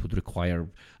 blah. This would require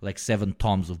like 7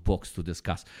 tomes of books to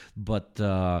discuss. But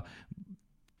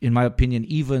in my opinion,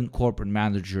 even corporate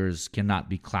managers cannot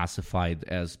be classified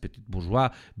as petit bourgeois,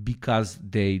 because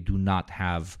they do not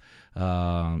have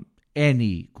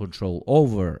any control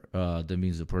over the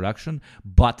means of production,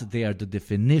 but they are the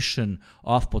definition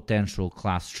of potential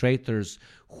class traitors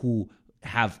who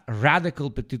have radical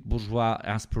petit bourgeois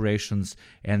aspirations,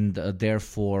 and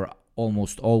therefore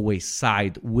almost always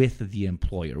side with the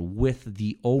employer, with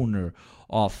the owner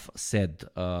of said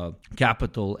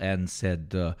capital and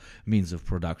said means of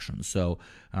production. So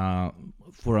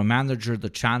for a manager, the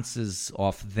chances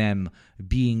of them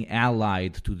being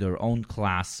allied to their own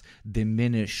class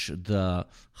diminish the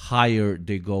higher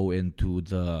they go into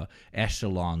the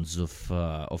echelons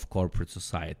of corporate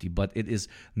society. But it is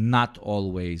not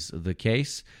always the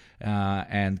case.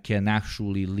 and can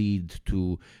actually lead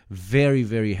to very,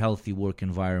 very healthy work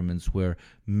environments where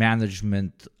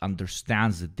management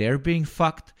understands that they're being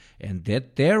fucked and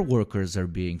that their workers are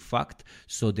being fucked,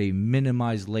 so they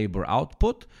minimize labor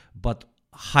output, but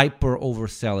hyper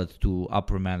oversell it to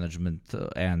upper management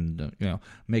and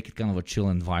make it kind of a chill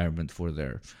environment for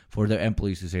their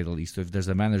employees, to say the least. So if there's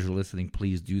a manager listening,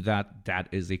 please do that. That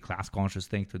is a class conscious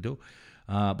thing to do.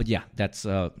 But yeah, that's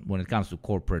when it comes to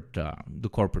the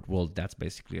corporate world, that's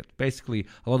basically it. Basically,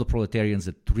 a lot of proletarians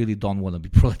that really don't want to be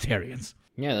proletarians.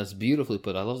 Yeah, that's beautifully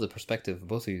put. I love the perspective of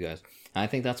both of you guys. I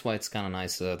think that's why it's kind of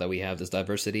nice that we have this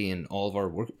diversity in all of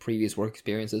our previous work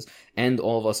experiences, and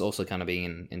all of us also kind of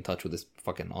being in touch with this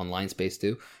fucking online space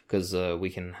too, because we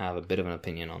can have a bit of an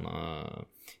opinion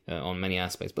on many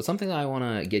aspects. But something that I want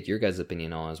to get your guys'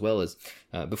 opinion on as well is,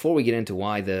 before we get into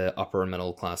why the upper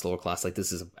middle class, lower class, like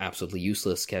this is absolutely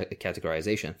useless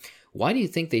categorization, why do you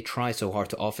think they try so hard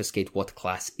to obfuscate what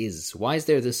class is? Why is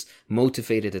there this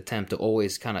motivated attempt to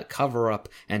always kind of cover up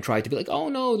and try to be like, oh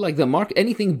no, like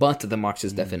anything but the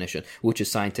Marxist definition, which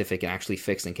is scientific and actually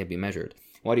fixed and can be measured?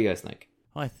 What do you guys think?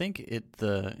 Well, I think in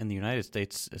the United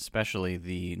States especially,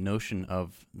 the notion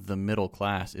of the middle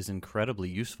class is incredibly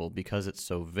useful because it's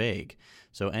so vague.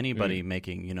 So anybody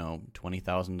making,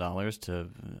 $20,000 to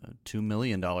 $2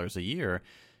 million a year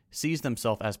sees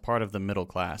themselves as part of the middle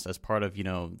class, as part of,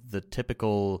 the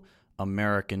typical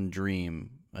American dream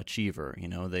achiever.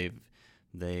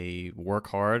 They work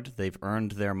hard, they've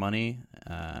earned their money,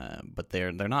 but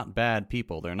they're not bad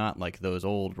people. They're not like those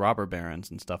old robber barons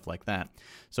and stuff like that.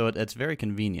 So it's very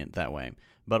convenient that way.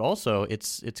 But also,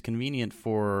 it's convenient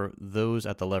for those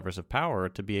at the levers of power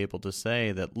to be able to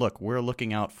say that, look, we're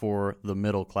looking out for the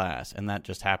middle class, and that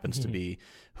just happens to be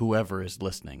whoever is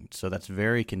listening. So that's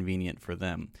very convenient for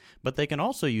them. But they can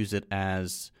also use it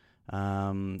as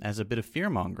a bit of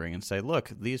fear-mongering and say,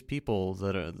 look, these people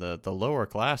that are the lower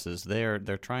classes, they're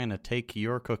trying to take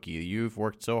your cookie. You've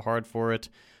worked so hard for it,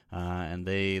 and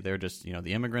they're just,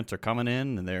 the immigrants are coming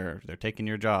in and they're taking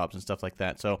your jobs and stuff like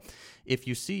that. So if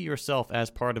you see yourself as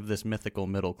part of this mythical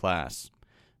middle class,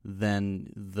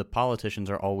 then the politicians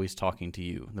are always talking to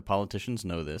you. The politicians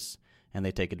know this, and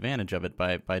they take advantage of it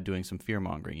by doing some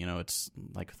fear-mongering. It's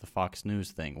like the Fox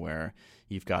News thing where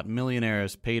you've got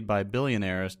millionaires paid by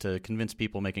billionaires to convince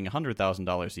people making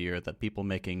 $100,000 a year that people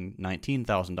making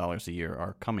 $19,000 a year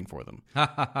are coming for them.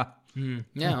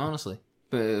 Yeah, honestly.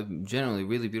 But generally,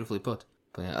 really beautifully put.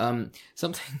 But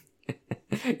something...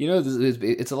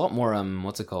 it's a lot more,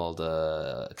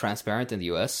 transparent in the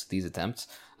US, these attempts.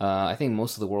 I think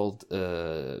most of the world,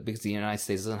 because the United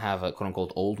States doesn't have a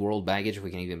quote-unquote old world baggage, if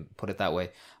we can even put it that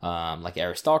way, like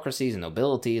aristocracies and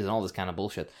nobilities and all this kind of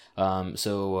bullshit.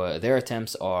 So their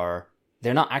attempts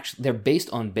they're based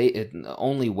on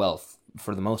only wealth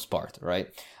for the most part, right?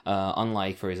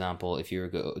 Unlike, for example, if you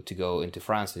were to go into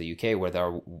France or the UK, where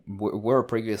there were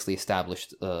previously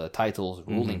established titles,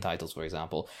 ruling titles, for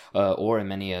example, or in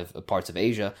many of parts of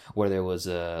Asia, where there was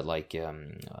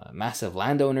massive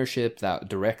land ownership that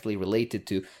directly related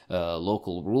to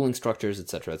local ruling structures,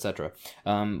 etc., etc.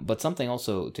 But something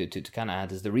also to kind of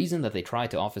add is the reason that they try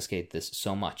to obfuscate this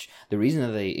so much. The reason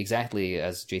that they, exactly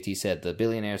as JT said, the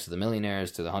billionaires to the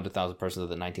millionaires to the 100,000 person to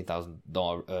the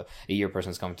 $19,000 a year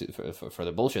person is coming to for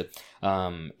the bullshit,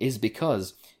 is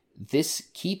because this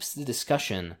keeps the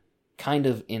discussion kind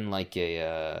of in like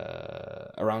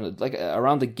a around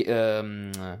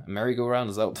the merry-go-round.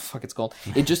 Is that what the fuck it's called?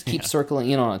 It just keeps circling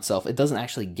in on itself. It doesn't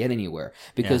actually get anywhere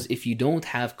because if you don't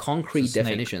have concrete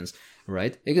definitions.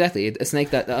 Right, exactly. A snake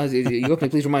that you go up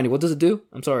and please remind me. What does it do?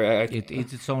 I'm sorry. It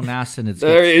eats its own ass and it's.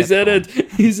 There, he said it.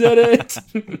 He said it.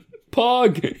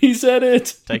 Pog. He said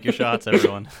it. Take your shots,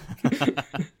 everyone.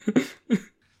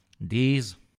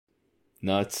 These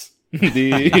nuts.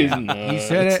 These nuts. He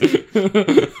said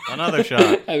it. Another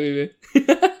shot.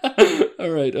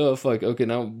 All right. Oh fuck. Okay,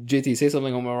 now JT, say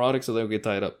something homoerotic so they don't get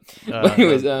tied up. But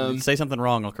anyways, say something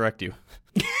wrong. I'll correct you.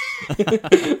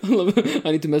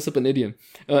 I need to mess up an idiom.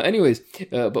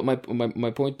 But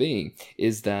my point being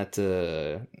is that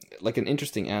like an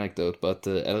interesting anecdote, but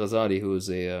El Ghazali, who is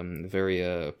a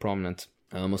very prominent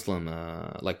Muslim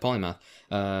like polymath,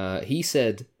 he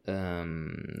said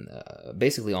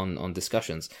basically on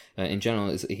discussions in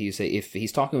general, he say if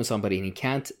he's talking with somebody and he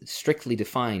can't strictly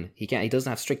define, he doesn't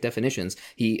have strict definitions,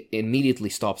 he immediately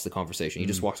stops the conversation. He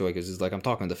just walks away because he's like, I'm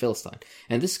talking to Philistine.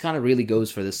 And this kind of really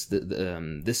goes for this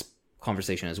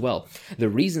conversation as well. The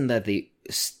reason that they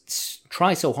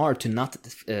try so hard to not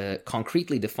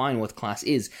concretely define what class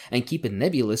is and keep it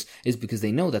nebulous is because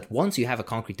they know that once you have a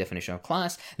concrete definition of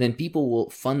class, then people will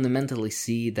fundamentally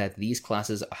see that these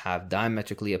classes have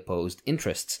diametrically opposed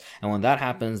interests. And when that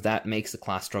happens, that makes the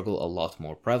class struggle a lot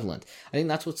more prevalent. I think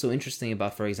that's what's so interesting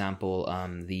about, for example,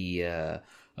 the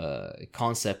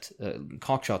concept,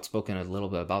 Cockshot spoken a little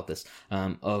bit about this,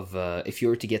 of if you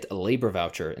were to get a labor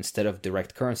voucher instead of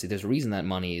direct currency, there's a reason that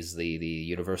money is the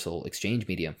universal exchange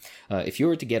medium. If you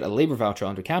were to get a labor voucher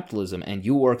under capitalism and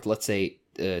you worked, let's say,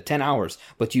 10 hours,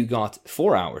 but you got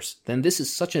 4 hours, then this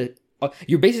is such a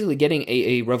you're basically getting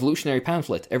a revolutionary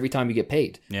pamphlet every time you get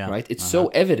paid, right? It's so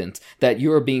evident that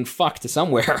you're being fucked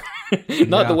somewhere,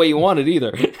 not the way you want it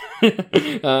either.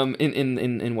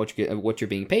 In what you're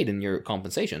being paid in your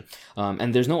compensation,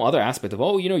 and there's no other aspect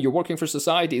of you're working for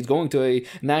society. It's going to a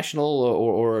national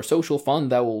or a social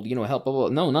fund that will help.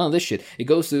 No, none of this shit. It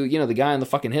goes to the guy on the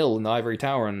fucking hill in the ivory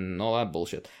tower and all that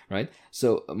bullshit, right?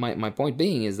 So my point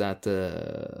being is that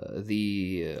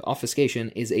the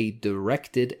obfuscation is a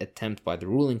directed attempt by the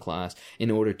ruling class in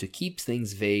order to keep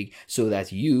things vague, so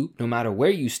that you, no matter where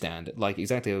you stand, like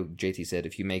exactly how JT said,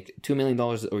 if you make $2 million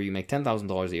or you make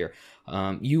 $10,000 a year,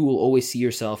 you will always see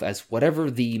yourself as whatever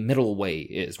the middle way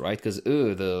is, right? Because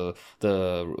the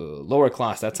lower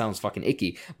class, that sounds fucking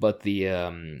icky, but the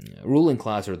ruling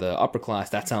class or the upper class,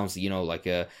 that sounds like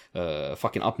a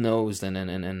fucking up-nosed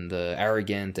and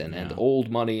arrogant and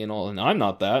old money and all. And I'm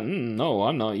not that. No,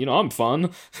 I'm not. I'm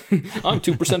fun. I'm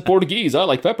 2% Portuguese. I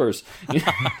like peppers.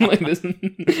 Like this,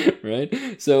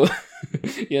 right? So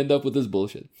you end up with this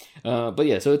bullshit. But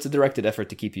yeah, so it's a directed effort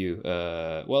to keep you,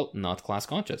 not class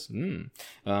conscious.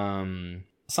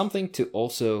 Something to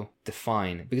also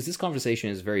define, because this conversation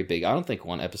is very big. I don't think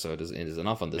one episode is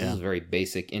enough on this. This is very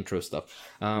basic intro stuff.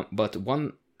 But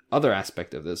one other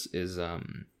aspect of this is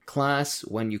class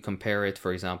when you compare it,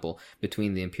 for example,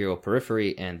 between the imperial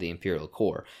periphery and the imperial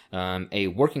core. A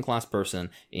working class person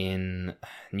in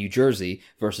New Jersey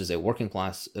versus a working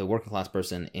class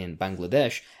person in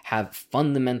Bangladesh have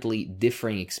fundamentally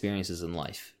differing experiences in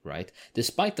life, right?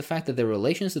 Despite the fact that their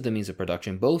relations to the means of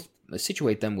production both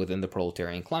situate them within the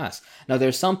proletarian class. Now, there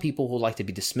are some people who like to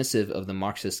be dismissive of the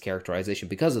Marxist characterization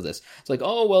because of this. It's like, the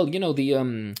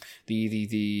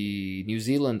New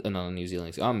Zealand,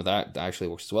 that actually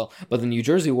works as well. But the New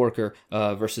Jersey worker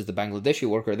versus the Bangladeshi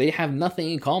worker, they have nothing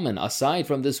in common aside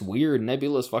from this weird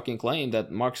nebulous fucking claim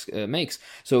that Marx makes.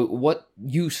 So, what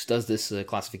use does this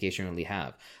classification really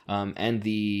have? And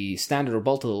the standard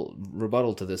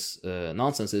rebuttal to this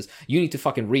nonsense is, you need to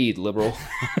fucking read, liberal,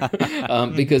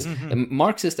 because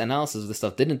Marxist analysis of this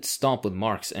stuff didn't stop with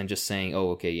Marx and just saying,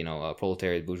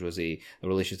 proletariat, bourgeoisie, the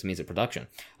relations to means of production.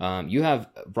 You have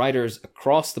writers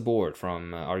across the board,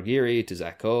 from Argyri to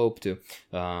Zach Cope to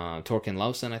Torkill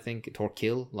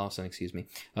Lawson, excuse me,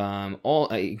 all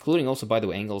including also, by the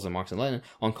way, Engels and Marx and Lenin,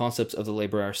 on concepts of the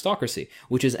labor aristocracy,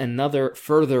 which is another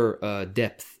further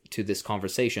depth to this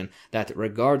conversation, that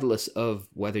regardless of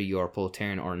whether you are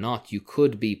proletarian or not, you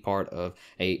could be part of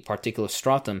a particular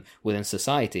stratum within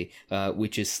society,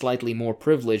 which is slightly more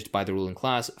privileged by the ruling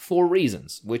class for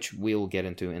reasons, which we'll get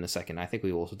into in a second. I think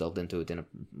we also delved into it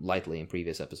lightly in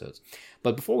previous episodes.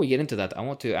 But before we get into that, I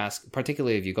want to ask,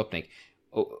 particularly of you, Gopnik,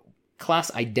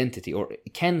 class identity, or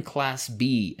can class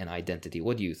be an identity?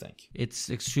 What do you think?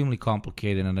 It's extremely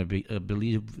complicated, and I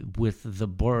believe with the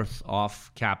birth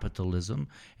of capitalism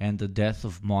and the death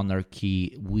of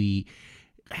monarchy, we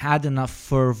had enough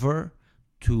fervor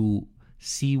to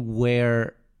see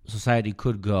where society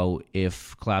could go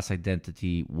if class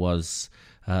identity was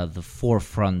the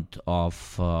forefront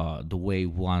of the way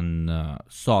one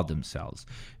saw themselves.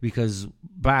 Because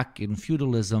back in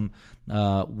feudalism,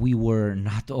 we were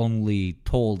not only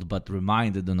told but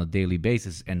reminded on a daily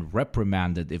basis and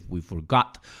reprimanded if we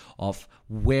forgot of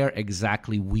where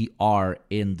exactly we are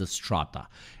in the strata.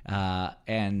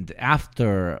 And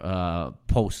after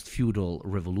post-feudal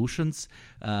revolutions,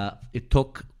 it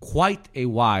took quite a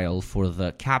while for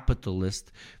the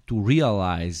capitalist to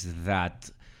realize that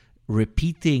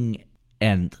repeating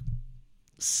and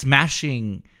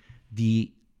smashing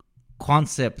the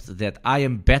concept that I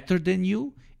am better than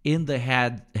you in the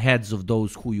heads of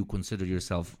those who you consider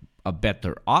yourself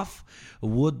better off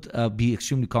would be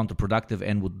extremely counterproductive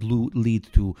and would lead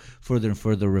to further and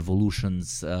further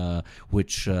revolutions,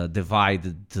 which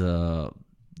divided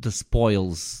the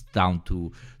spoils down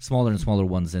to smaller and smaller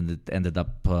ones, and it ended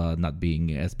up not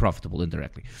being as profitable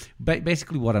indirectly. But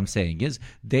basically what I'm saying is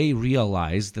they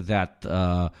realized that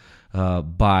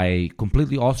by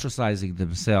completely ostracizing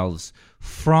themselves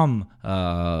from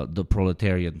the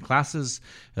proletarian classes,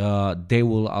 they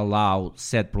will allow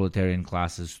said proletarian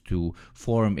classes to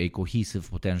form a cohesive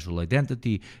potential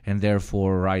identity and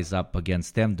therefore rise up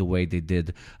against them the way they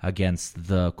did against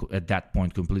the, at that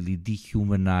point, completely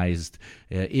dehumanized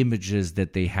images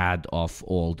that they had of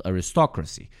old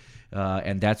aristocracy.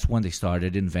 And that's when they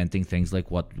started inventing things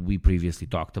like what we previously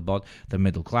talked about, the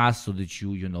middle class, so that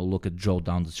you look at Joe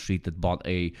down the street that bought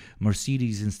a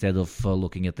Mercedes instead of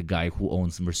looking at the guy who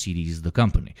owns Mercedes, the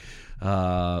company.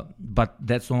 But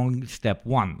that's only step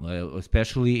one,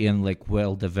 especially in like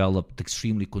well-developed,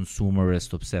 extremely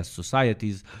consumerist, obsessed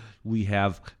societies. We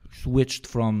have switched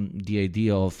from the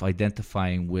idea of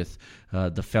identifying with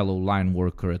the fellow line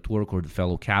worker at work, or the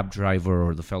fellow cab driver,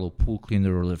 or the fellow pool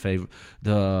cleaner, or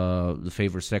the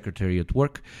favor secretary at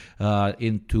work,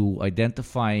 into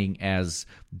identifying as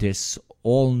this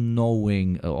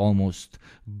all-knowing, almost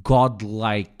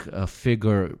godlike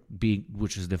figure,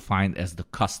 which is defined as the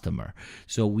customer.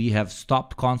 So we have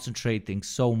stopped concentrating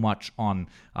so much on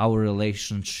our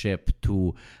relationship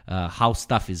to how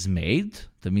stuff is made,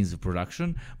 the means of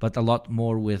production, but a lot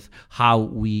more with how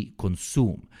we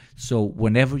consume. So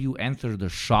whenever you enter the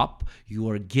shop, you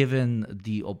are given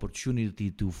the opportunity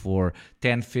to, for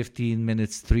 10, 15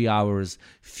 minutes, 3 hours,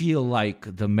 feel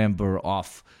like the member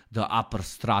of the upper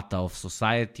strata of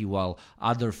society, while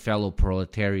other fellow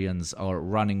proletarians are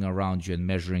running around you and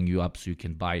measuring you up so you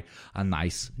can buy a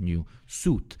nice new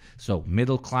suit. So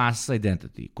middle class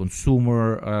identity,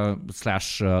 consumer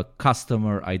slash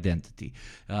customer identity.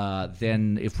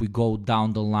 Then if we go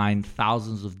down the line,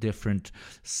 thousands of different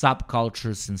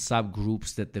subcultures and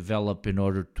subgroups that develop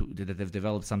that have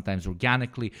developed sometimes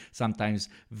organically, sometimes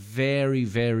very,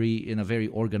 very in a very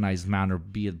organized manner,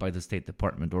 be it by the State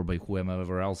Department or by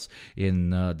whomever else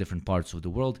in different parts of the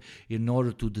world, in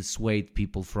order to dissuade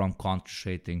people from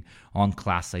concentrating on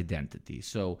class identity.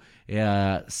 So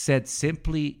said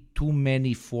simply, too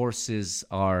many forces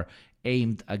are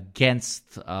aimed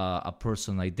against a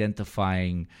person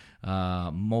identifying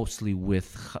mostly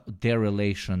with their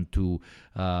relation to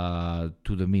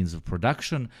the means of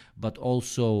production, but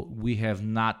also we have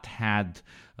not had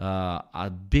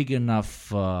a big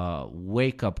enough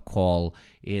wake-up call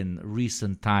in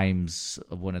recent times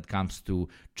when it comes to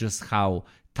just how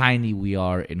tiny we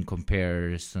are in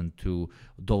comparison to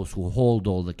those who hold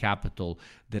all the capital,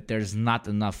 that there's not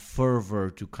enough fervor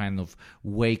to kind of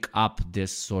wake up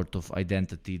this sort of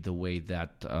identity the way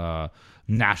that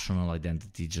national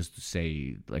identity, just to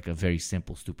say like a very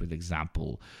simple, stupid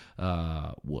example,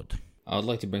 would. I would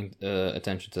like to bring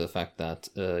attention to the fact that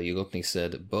Yugopnik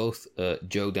said both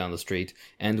Joe down the street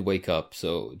and wake up.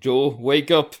 So, Joe,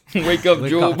 wake up! Wake up,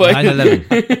 Joe!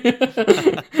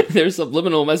 9/11. There's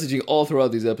subliminal messaging all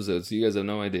throughout these episodes, so you guys have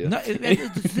no idea. No,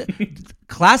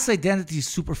 class identity is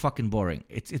super fucking boring.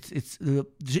 It's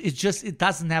just, it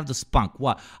doesn't have the spunk.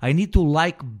 What? I need to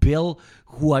like Bill,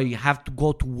 who I have to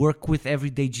go to work with every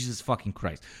day. Jesus fucking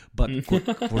Christ. But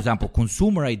for example,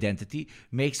 consumer identity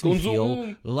makes me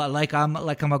feel like I'm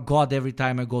a god every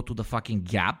time I go to the fucking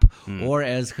Gap. Or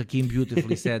as Hakeem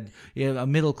beautifully said, a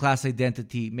middle class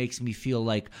identity makes me feel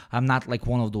like I'm not like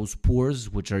one of those poors,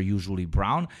 which are usually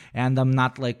brown, and I'm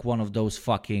not like one of those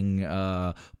fucking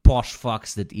posh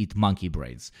fucks that eat monkey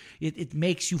braids. It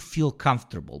makes you feel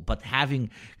comfortable, but having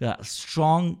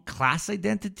strong class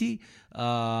identity,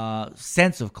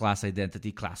 sense of class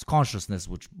identity, class consciousness,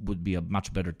 which would be a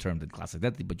much better term than class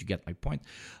identity, but you get my point,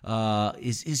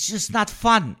 is just not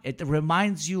fun. It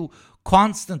reminds you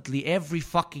constantly every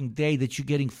fucking day that you're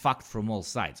getting fucked from all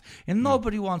sides. And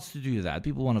nobody wants to do that.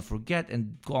 People want to forget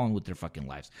and go on with their fucking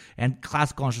lives. And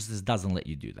class consciousness doesn't let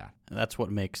you do that. That's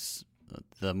what makes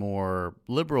the more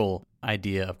liberal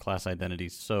idea of class identity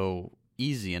so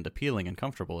easy and appealing and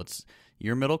comfortable. It's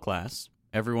you're middle class.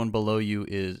 Everyone below you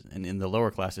is, and in the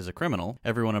lower class, is a criminal.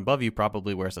 Everyone above you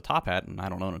probably wears a top hat, and I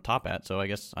don't own a top hat, so I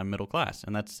guess I'm middle class.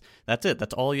 And that's it.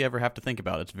 That's all you ever have to think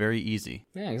about. It's very easy.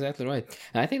 Yeah, exactly right.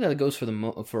 And I think that goes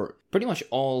for pretty much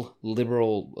all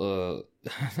liberal,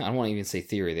 I don't want to even say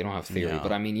theory. They don't have theory.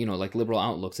 But I mean, like liberal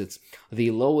outlooks, it's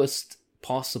the lowest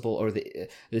possible, or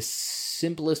the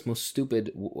simplest, most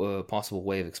stupid possible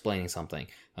way of explaining something.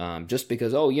 Just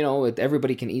because,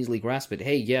 everybody can easily grasp it.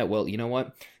 Hey, yeah, well, you know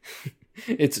what?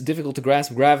 It's difficult to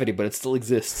grasp gravity, but it still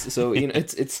exists. So,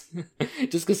 it's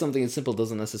just because something is simple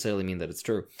doesn't necessarily mean that it's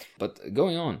true. But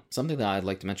going on, something that I'd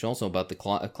like to mention also about the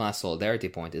class solidarity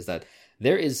point is that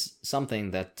there is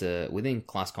something that within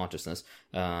class consciousness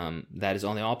that is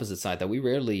on the opposite side that we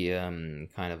rarely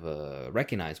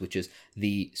recognize, which is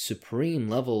the supreme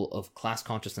level of class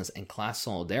consciousness and class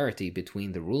solidarity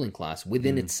between the ruling class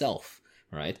within itself.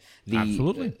 Right?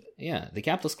 Absolutely. The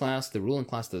capitalist class, the ruling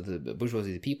class, the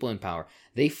bourgeoisie, the people in power,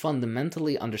 they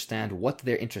fundamentally understand what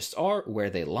their interests are, where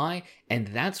they lie, and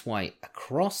that's why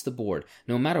across the board,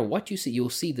 no matter what you see, you'll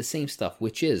see the same stuff,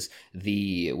 which is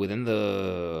within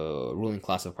the ruling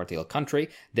class of a particular country,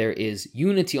 there is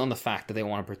unity on the fact that they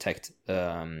want to protect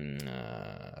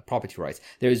property rights.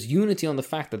 There is unity on the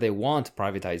fact that they want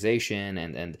privatization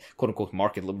and quote-unquote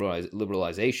market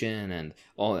liberalization and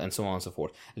so on and so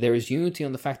forth. There is unity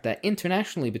on the fact that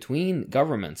internationally between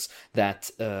governments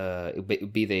that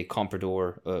be they comprador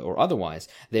or otherwise,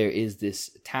 there is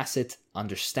this tacit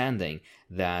understanding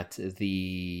that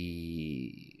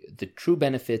the true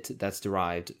benefit that's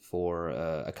derived for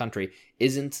a country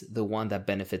isn't the one that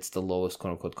benefits the lowest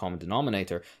quote-unquote common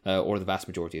denominator or the vast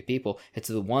majority of people. It's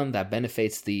the one that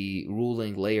benefits the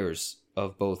ruling layers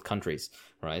of both countries,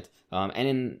 right?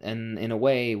 And in a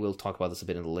way, we'll talk about this a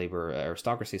bit in the labor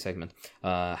aristocracy segment,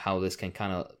 how this can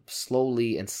kind of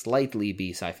slowly and slightly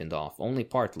be siphoned off, only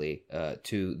partly,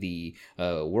 to the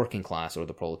working class or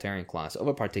the proletarian class of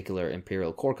a particular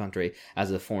imperial core country as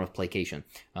a form of placation.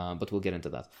 But we'll get into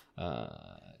that.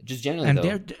 Just generally,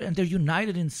 they're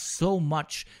united in so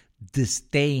much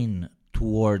disdain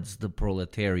towards the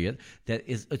proletariat that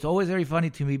it's always very funny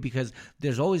to me, because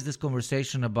there's always this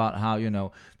conversation about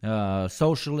how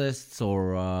socialists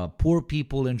or poor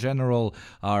people in general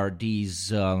are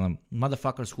these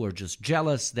motherfuckers who are just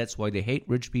jealous, that's why they hate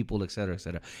rich people, etc.,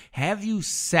 etc. Have you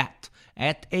sat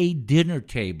at a dinner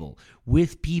table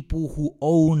with people who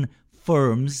own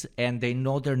firms and they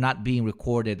know they're not being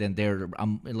recorded and they're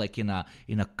like in a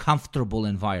comfortable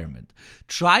environment?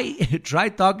 Try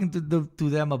talking to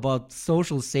them about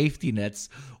social safety nets,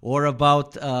 or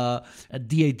about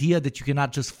the idea that you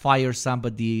cannot just fire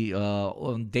somebody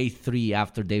on day 3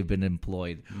 after they've been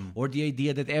employed, or the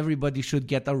idea that everybody should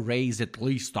get a raise at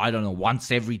least, I don't know, once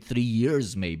every 3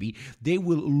 years maybe. They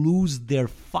will lose their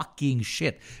fucking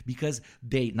shit, because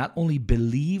they not only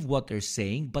believe what they're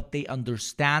saying, but they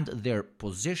understand their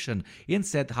position in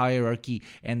said hierarchy,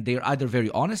 and they're either very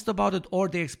honest about it or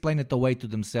they explain it away to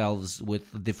themselves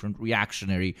with different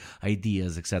reactionary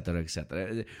ideas, etc.,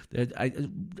 etc.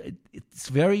 It's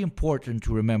very important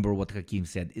to remember what Hakim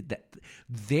said, that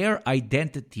their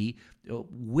identity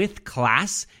with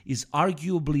class is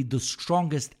arguably the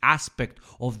strongest aspect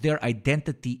of their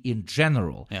identity in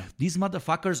general. Yeah. These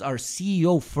motherfuckers are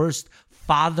CEO first,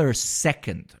 father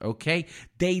second, okay?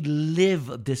 They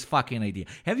live this fucking idea.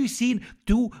 Have you seen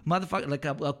two motherfuckers, like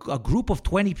a group of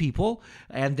 20 people,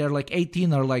 and they're like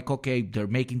 18 are like, okay, they're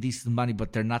making decent money,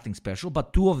 but they're nothing special,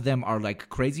 but 2 of them are like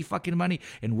crazy fucking money,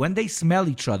 and when they smell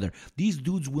each other, these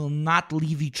dudes will not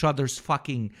leave each other's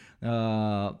fucking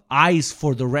eyes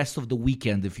for the rest of the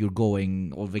weekend if you're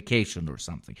going on vacation or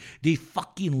something. They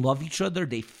fucking love each other,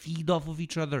 they feed off of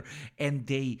each other, and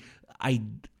I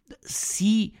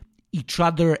see each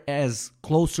other as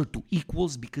closer to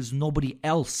equals, because nobody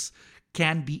else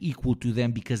can be equal to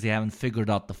them because they haven't figured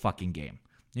out the fucking game.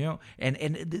 You know, and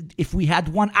if we had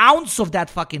 1 ounce of that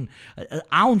fucking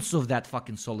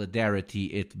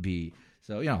solidarity, it'd be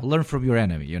so. Learn from your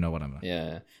enemy. You know what I mean?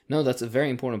 Yeah. No, that's a very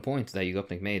important point that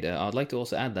Yugopnik made. I'd like to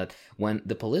also add that when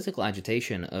the political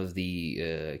agitation of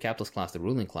the capitalist class, the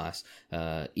ruling class,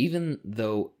 even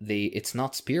though it's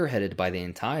not spearheaded by the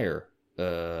entire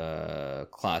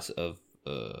class of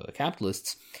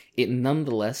capitalists, it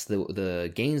nonetheless,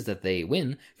 the gains that they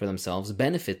win for themselves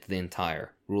benefit the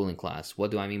entire ruling class.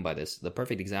 What do I mean by this? The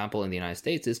perfect example in the United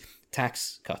States is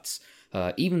tax cuts.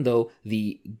 Even though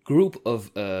the group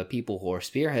of people who are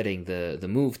spearheading the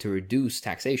move to reduce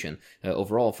taxation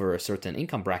overall for a certain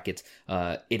income bracket,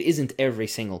 it isn't every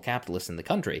single capitalist in the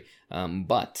country,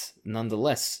 but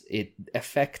nonetheless, it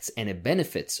affects and it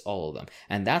benefits all of them.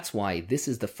 And that's why this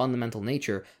is the fundamental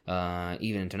nature,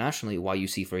 even internationally, why you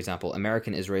see, for example,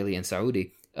 American, Israeli, and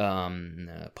Saudi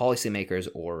policymakers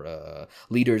or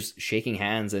leaders shaking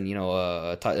hands and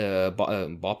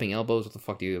bopping elbows. What the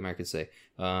fuck do you Americans say?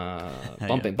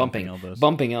 Bumping elbows.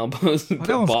 Bumping elbows. That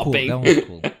was bopping. Cool. That was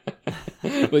cool.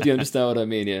 But you understand what I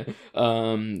mean, yeah.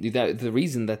 The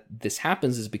reason that this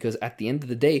happens is because at the end of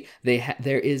the day,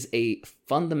 there is a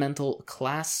fundamental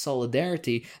class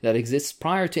solidarity that exists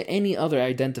prior to any other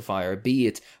identifier, be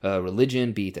it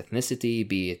religion, be it ethnicity,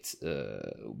 be it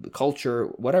culture,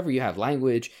 whatever you have,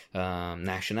 language,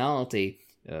 nationality,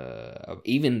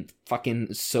 even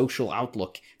fucking social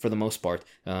outlook for the most part.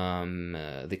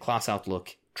 The class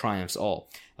outlook triumphs all.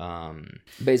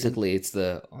 Basically, it's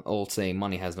the old saying,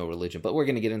 money has no religion. But we're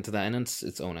going to get into that in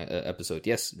its own episode.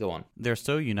 Yes, go on. They're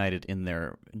so united in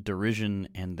their derision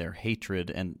and their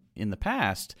hatred, and in the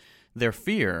past, their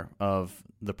fear of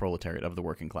the proletariat, of the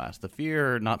working class. The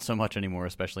fear, not so much anymore,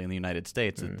 especially in the United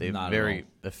States. That they've very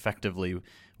effectively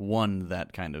won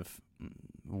that kind of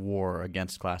war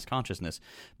against class consciousness.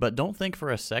 But don't think for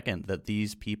a second that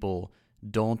these people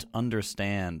don't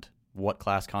understand what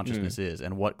class consciousness is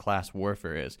and what class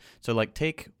warfare is. So, like,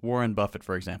 take Warren Buffett,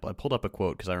 for example. I pulled up a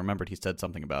quote because I remembered he said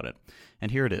something about it.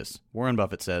 And here it is. Warren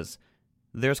Buffett says,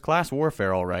 "There's class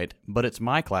warfare, all right, but it's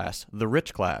my class, the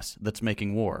rich class, that's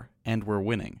making war, and we're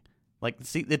winning." Like,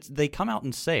 see, they come out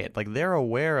and say it. Like, they're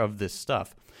aware of this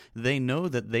stuff. They know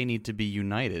that they need to be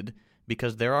united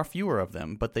because there are fewer of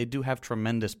them, but they do have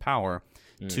tremendous power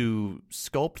to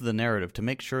sculpt the narrative, to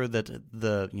make sure that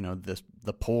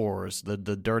the poors, the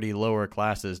dirty lower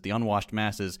classes, the unwashed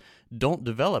masses don't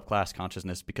develop class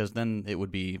consciousness, because then it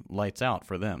would be lights out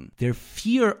for them. Their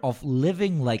fear of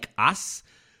living like us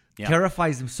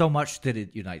terrifies them so much that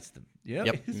it unites them. Yeah,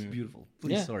 Yep. It's beautiful.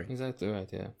 Please, sorry. Exactly right.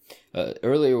 Yeah.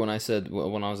 Earlier, when I said,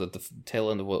 when I was at the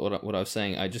tail end of what I was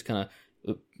saying, I just kind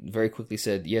of very quickly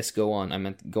said, "Yes, go on." I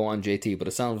meant go on, JT, but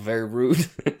it sounded very rude.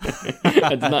 I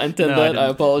did not intend that. I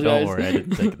apologize. Don't worry, I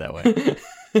didn't take it that way.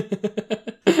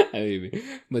 Maybe.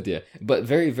 But yeah, but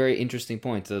very, very interesting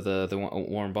point. The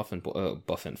Warren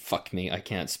Buffett. Fuck me, I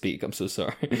can't speak. I'm so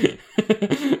sorry.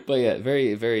 But yeah,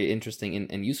 very, very interesting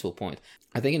and useful point.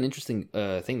 I think an interesting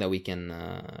thing that we can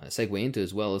segue into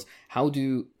as well is, how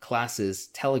do classes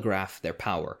telegraph their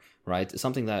power? Right?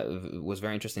 Something that was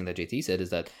very interesting that JT said is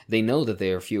that they know that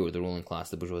they are fewer, the ruling class,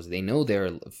 the bourgeoisie. They know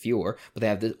they're fewer, but they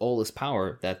have all this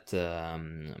power that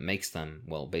makes them,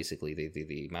 well, basically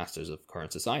the masters of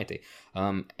current society.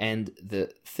 And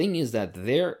the thing is that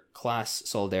their class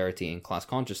solidarity and class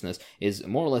consciousness is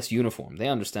more or less uniform. They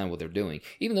understand what they're doing.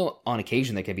 Even though on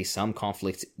occasion there can be some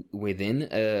conflict within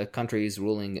a country's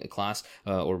ruling class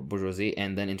or bourgeoisie,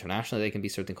 and then internationally there can be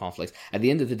certain conflicts. At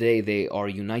the end of the day, they are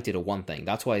united on one thing.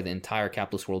 That's why the entire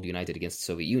capitalist world united against the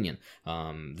Soviet Union.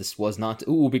 This was not,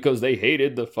 because they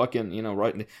hated the fucking,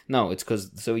 right? No, it's because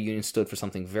the Soviet Union stood for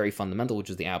something very fundamental, which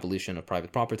is the abolition of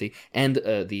private property and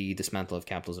the dismantle of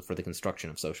capitalism for the construction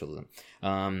of socialism.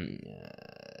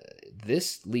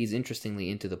 This leads interestingly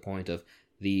into the point of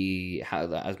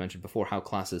how, as mentioned before, how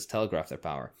classes telegraph their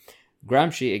power.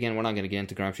 Gramsci, again, we're not going to get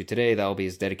into Gramsci today, that'll be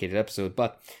his dedicated episode,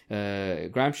 but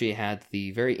Gramsci had the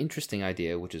very interesting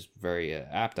idea, which is very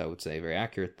apt, I would say, very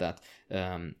accurate, that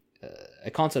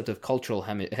a concept of cultural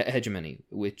hegemony,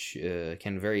 which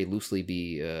can very loosely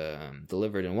be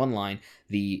delivered in one line: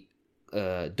 the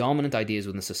dominant ideas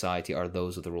within society are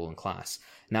those of the ruling class.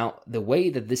 Now, the way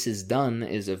that this is done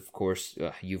is, of course,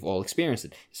 you've all experienced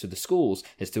it. It's through the schools,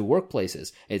 it's through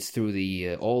workplaces, it's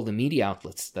through all the media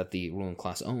outlets that the ruling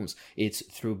class owns. It's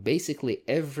through basically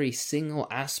every single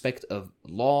aspect of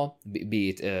law,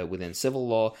 be it within civil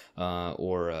law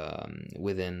or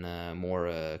within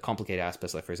more complicated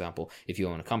aspects, like, for example, if you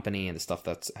own a company and the stuff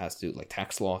that has to do, like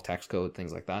tax law, tax code,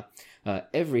 things like that.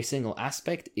 Every single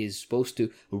aspect is supposed to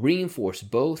reinforce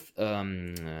both both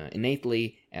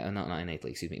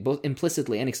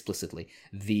implicitly and explicitly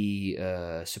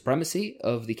the supremacy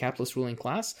of the capitalist ruling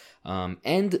class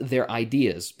and their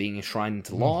ideas being enshrined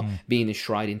into law, being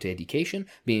enshrined into education,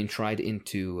 being enshrined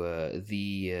into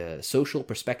the social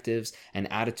perspectives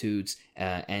and attitudes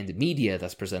and media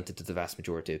that's presented to the vast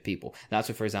majority of people. That's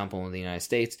why, for example, in the United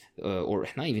States, or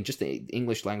not even just the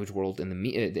English language world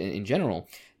in general,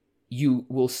 you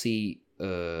will see,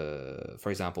 for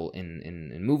example,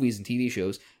 in movies and TV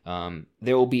shows,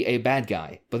 there will be a bad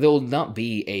guy, but there will not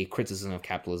be a criticism of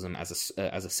capitalism as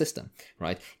a system,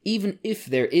 right? Even if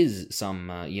there is some,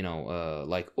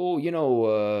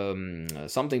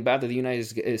 something bad that the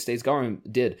United States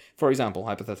government did, for example,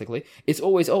 hypothetically, it's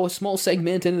always, a small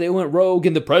segment and they went rogue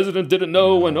and the president didn't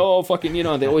know, and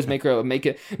they always make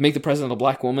the president a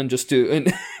black woman just to,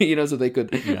 so they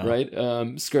could,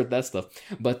 right, skirt that stuff.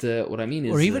 But what I mean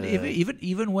is, or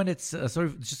even when it's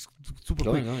just super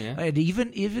quick, and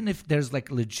even if there's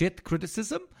like legit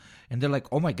criticism and they're like,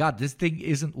 oh my god, this thing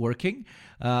isn't working,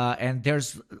 and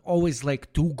there's always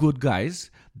like two good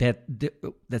guys that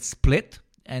split,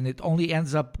 and it only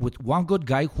ends up with one good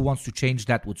guy who wants to change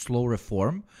that with slow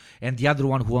reform, and the other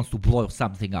one who wants to blow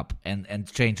something up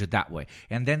and change it that way.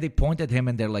 And then they point at him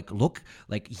and they're like, look,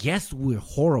 like, yes, we're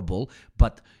horrible,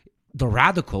 but the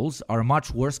radicals are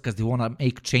much worse because they want to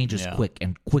make changes quick,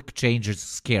 and quick changes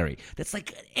scary. That's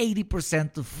like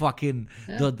 80% of fucking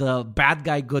the bad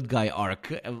guy, good guy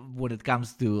arc when it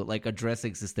comes to like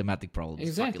addressing systematic problems.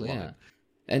 Exactly. Yeah.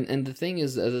 And the thing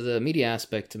is, the media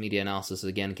aspect, media analysis,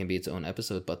 again, can be its own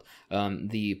episode. But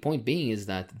the point being is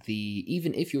that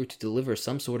even if you were to deliver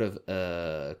some sort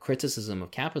of criticism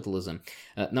of capitalism,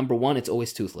 number one, it's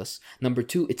always toothless. Number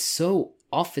two, it's so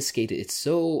obfuscated, it's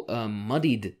so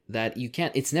muddied that you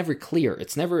can't, it's never clear,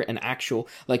 it's never an actual,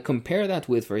 like, compare that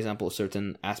with, for example,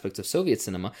 certain aspects of Soviet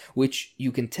cinema, which you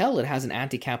can tell it has an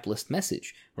anti-capitalist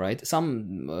message, right?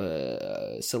 Some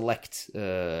select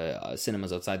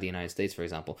cinemas outside the United States, for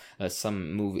example,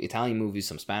 some Italian movies,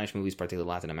 some Spanish movies, particularly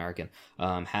Latin American,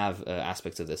 have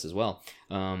aspects of this as well.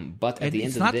 But at the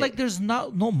end of the day, it's not like there's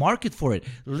no market for it.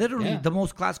 Literally, the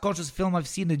most class-conscious film I've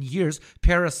seen in years,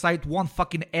 Parasite, won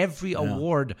fucking every award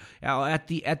at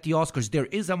the Oscars. There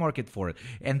is a market for it,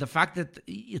 and the fact that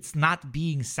it's not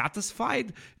being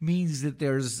satisfied means that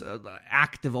there's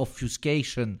active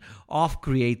obfuscation of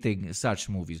creating such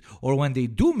movies. Or when they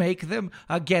do make them,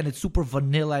 again, it's super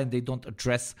vanilla, and they don't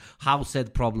address how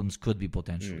said problems could be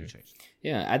potentially changed.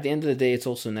 Yeah, at the end of the day, it's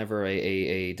also never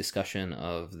a discussion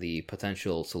of the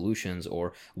potential solutions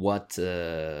or what,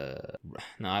 now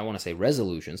I want to say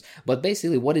resolutions, but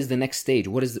basically what is the next stage?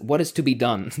 What is to be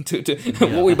done?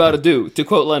 What we about to do, to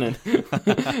quote Lenin.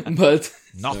 But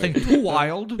nothing too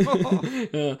wild.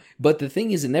 But the thing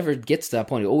is, it never gets to that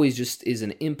point. It always just is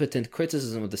an impotent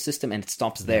criticism of the system, and it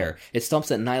stops there. It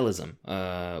stops at nihilism,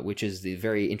 which is the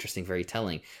very interesting, very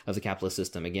telling of the capitalist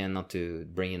system. Again, not to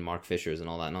bring in Mark Fishers and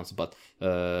all that nonsense, but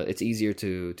it's easier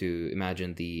to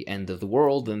imagine the end of the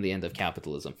world than the end of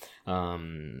capitalism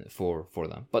for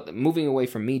them. But moving away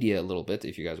from media a little bit,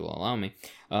 if you guys will allow me,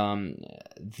 God,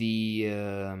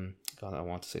 I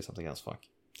want to say something else. Fuck.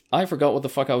 I forgot what the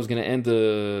fuck I was going to end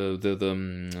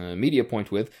the media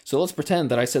point with. So let's pretend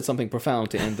that I said something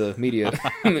profound to end the media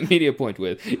point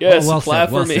with. Yes, clap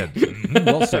for me.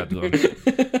 Well said.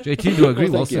 JT, do you agree?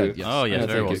 Well said. Yes. Oh, yes,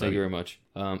 very well said. Thank you very much.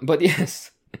 But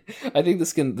yes, I think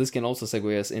this can also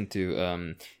segue us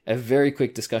into a very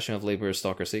quick discussion of labor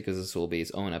aristocracy, because this will be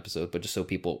its own episode, but just so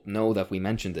people know that we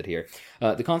mentioned it here.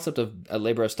 The concept of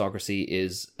labor aristocracy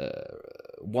is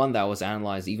one that was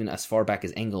analyzed even as far back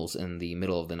as Engels in the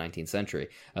middle of the 19th century.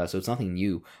 So it's nothing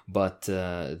new, but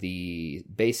the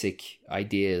basic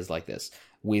idea is like this.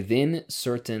 Within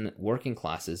certain working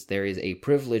classes, there is a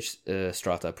privileged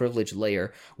strata, a privileged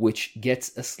layer, which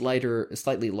gets a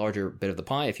slightly larger bit of the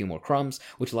pie, a few more crumbs,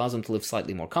 which allows them to live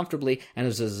slightly more comfortably. And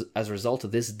as a result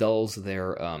of this, dulls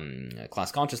their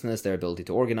class consciousness, their ability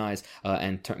to organize,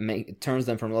 and turns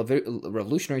them from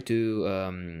revolutionary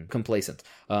to complacent.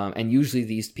 And usually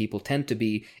these people tend to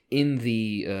be in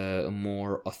the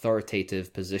more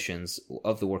authoritative positions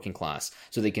of the working class.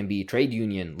 So they can be trade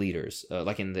union leaders,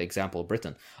 like in the example of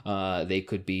Britain. They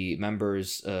could be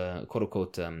members, quote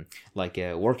unquote, like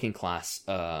working class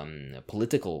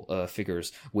political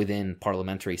figures within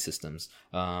parliamentary systems.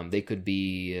 They could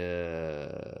be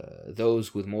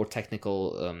those with more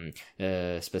technical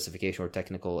specification or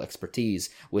technical expertise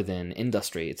within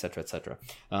industry, etc., etc.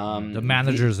 The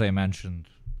managers I mentioned.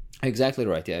 Exactly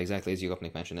right. Yeah, exactly as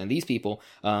Yugopnik mentioned. And these people,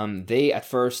 they at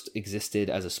first existed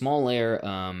as a small layer,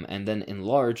 and then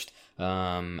enlarged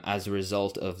as a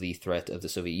result of the threat of the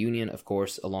Soviet Union, of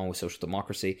course, along with social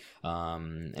democracy.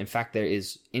 In fact, there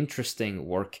is interesting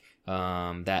work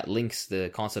that links the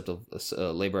concept of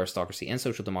labor aristocracy and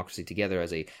social democracy together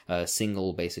as a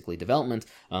single, basically, development,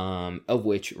 of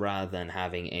which, rather than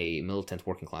having a militant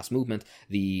working class movement,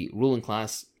 the ruling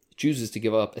class chooses to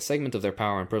give up a segment of their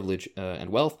power and privilege and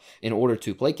wealth in order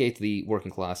to placate the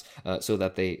working class, so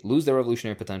that they lose their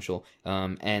revolutionary potential,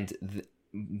 and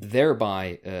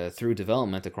thereby, through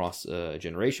development across a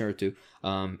generation or two,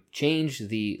 change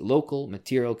the local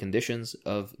material conditions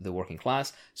of the working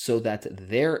class so that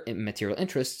their material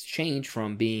interests change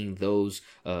from being those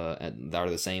that are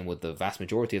the same with the vast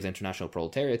majority of the international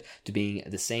proletariat to being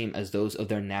the same as those of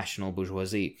their national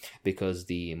bourgeoisie. Because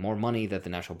the more money that the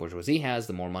national bourgeoisie has,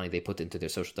 the more money they put into their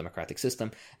social democratic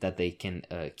system, that they can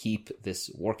keep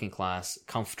this working class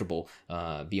comfortable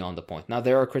beyond the point. Now,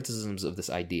 there are criticisms of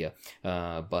this idea,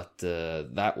 but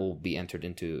that will be entered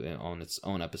into on its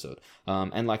own episode.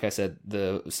 And like I said,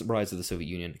 the rise of the Soviet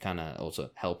Union kind of also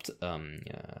helped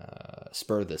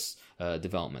spur this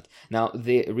development. Now,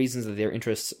 the reasons that their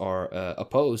interests are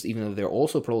opposed, even though they're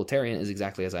also proletarian, is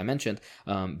exactly as I mentioned,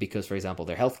 because, for example,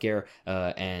 their healthcare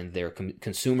and their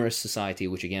consumerist society,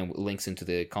 which again links into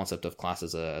the concept of class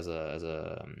as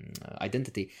a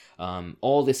identity,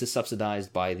 all this is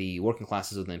subsidized by the working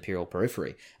classes of the imperial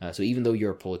periphery. So even though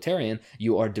you're a proletarian,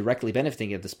 you are directly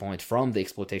benefiting at this point from the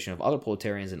exploitation of other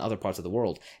proletarians in other parts of the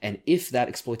world. And if that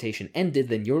exploitation ended,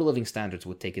 then your living standards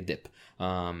would take a dip.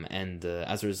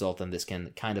 As a result, then this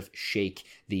can kind of shake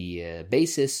the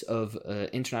basis of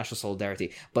international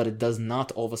solidarity, but it does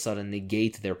not all of a sudden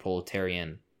negate their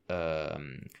proletarian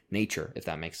nature, if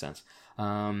that makes sense.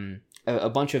 A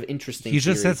bunch of interesting. He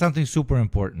just said theories. something super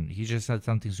important.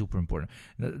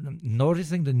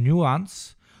 Noticing the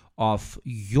nuance of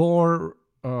your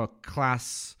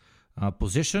class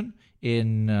position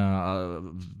in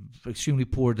extremely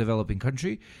poor developing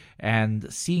country,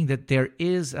 and seeing that there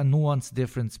is a nuanced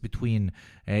difference between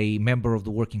a member of the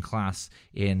working class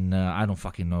in I don't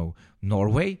fucking know,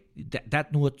 Norway.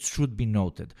 That nuance should be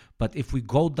noted. But if we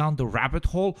go down the rabbit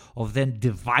hole of then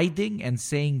dividing and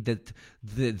saying that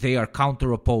they are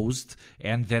counter-opposed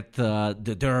and that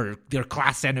they're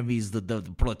class enemies, the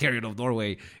proletariat of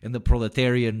Norway and the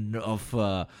proletarian of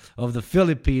the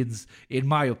Philippines, in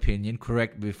my opinion,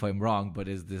 correct me if I'm wrong, but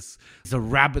it's a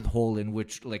rabbit hole in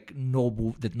which like no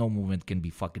movement can be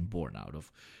fucking born out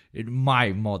of. In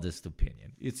my modest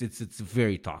opinion, it's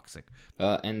very toxic.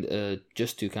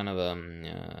 Just to kind of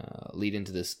lead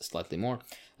into this slightly more,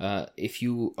 if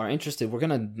you are interested, we're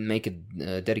gonna make a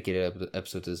dedicated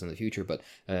episode to this in the future. But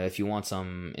if you want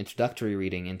some introductory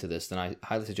reading into this, then I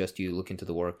highly suggest you look into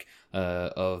the work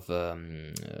of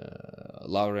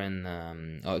Lauren.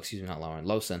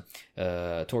 Lausen,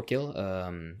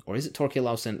 Torkil, or is it Torkil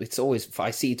Lausen? It's always,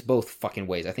 I see it both fucking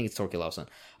ways. I think it's Torkil Lausen.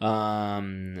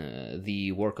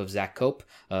 The work of Zach Cope,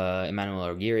 Emmanuel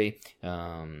Arguiri,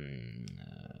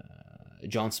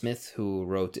 John Smith, who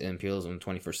wrote Imperialism in the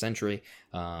 21st Century,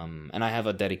 and I have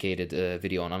a dedicated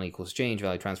video on unequal exchange,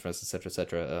 value transference,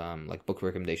 etc., like book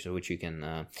recommendations which you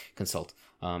can consult.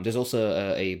 There's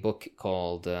also a book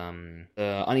called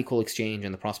Unequal Exchange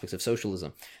and the Prospects of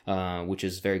Socialism, which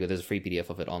is very good. There's a free PDF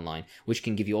of it online, which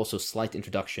can give you also slight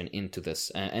introduction into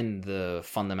this and the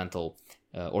fundamental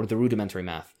or the rudimentary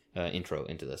math intro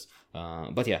into this.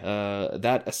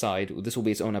 That aside, this will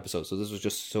be its own episode, so this was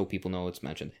just so people know it's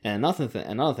mentioned. And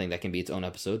another thing that can be its own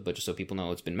episode, but just so people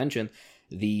know it's been mentioned,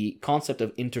 the concept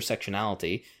of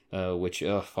intersectionality, which,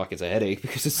 it's a headache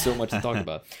because it's so much to talk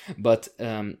about. But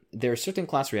there are certain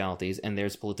class realities and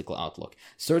there's political outlook.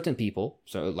 Certain people,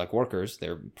 so like workers,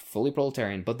 they're fully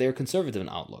proletarian, but they're conservative in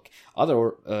outlook. Other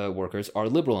workers are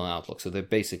liberal in outlook, so they're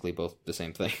basically both the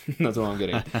same thing. That's what I'm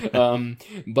getting at.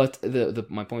 But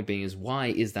my point being is, why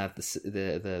is that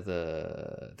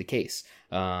the case?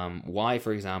 Why,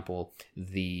 for example,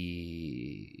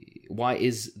 why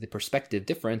is the perspective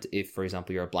different if, for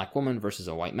example, you're a black woman versus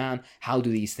a white man? How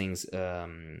do these things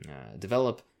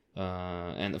develop?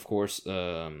 And of course,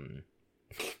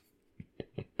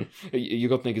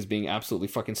 Yugopnik is being absolutely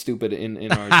fucking stupid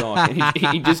in our doc, and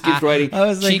he just keeps writing. I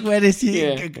was like, when is he?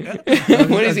 Yeah.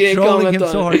 When is he trolling him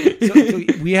on? so hard? So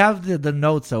we have the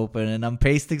notes open, and I'm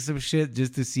pasting some shit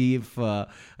just to see if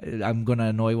I'm gonna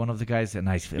annoy one of the guys, and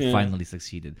I finally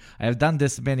succeeded. I have done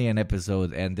this many an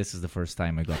episode, and this is the first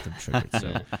time I got them triggered.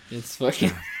 So it's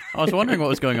fucking. I was wondering what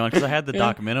was going on because I had the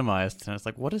doc minimized, and I was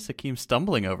like, "What is Hakeem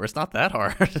stumbling over? It's not that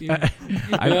hard."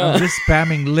 I'm just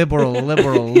spamming liberal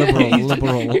over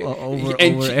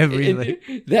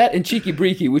everything. That and cheeky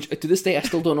breeky, which to this day I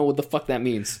still don't know what the fuck that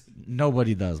means.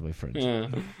 Nobody does, my friend. Yeah.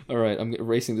 All right, I'm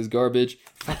erasing this garbage.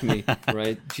 Fuck me,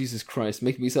 right? Jesus Christ,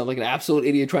 making me sound like an absolute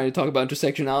idiot trying to talk about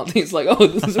intersectionality. It's like, oh,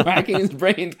 this is hacking his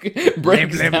brain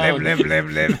breaks down.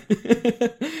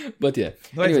 But yeah,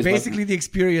 no, it's basically the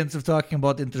experience of talking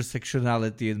about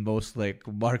intersectionality in most like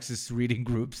Marxist reading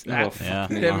groups.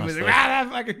 Everybody's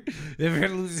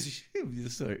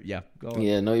like, go on.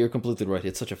 Yeah, no, you're completely right.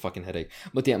 It's such a fucking headache.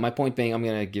 But yeah, my point being, I'm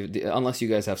gonna give, unless you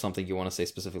guys have something you want to say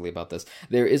specifically about this,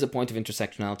 there is a point of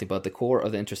intersectionality, but the core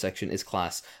of the intersection is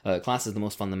class. Class is the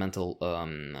most fundamental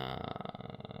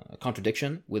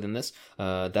contradiction within this.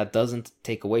 That doesn't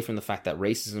take away from the fact that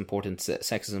race is important,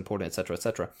 sex is important, etc.,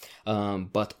 etc.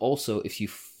 But also, if you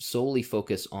solely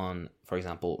focus on, for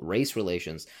example, race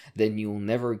relations, then you'll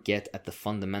never get at the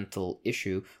fundamental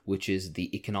issue, which is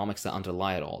the economics that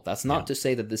underlie it all. That's not to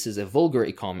say that this is a vulgar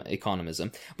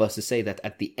economism, but to say that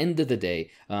at the end of the day,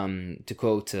 to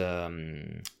quote,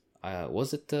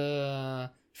 was it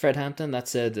Fred Hampton that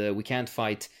said, we can't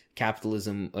fight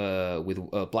capitalism with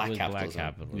black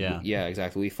capitalism. Yeah,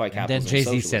 exactly. We fight capitalism. And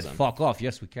then Jay-Z said, fuck off,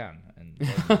 yes we can. And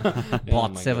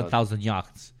bought 7,000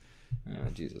 yachts.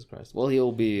 Jesus Christ. Well,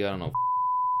 he'll be, I don't know,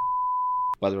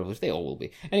 by the revolution. They all will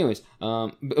be. Anyways,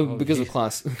 because of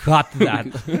class. Cut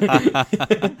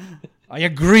that. I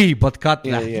agree, but cut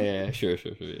that. Yeah, sure,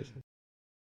 yes.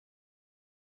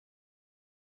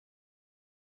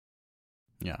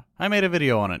 Yeah, I made a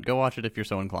video on it. Go watch it if you're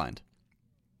so inclined.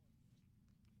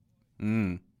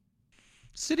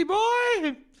 City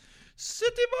boy,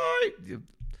 city boy.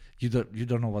 You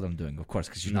don't know what I'm doing, of course,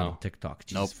 because you're not on TikTok.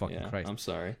 Jesus fucking Christ! I'm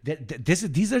sorry. This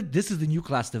is the new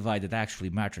class divide that actually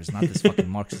matters, not this fucking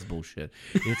Marxist bullshit.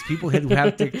 It's people who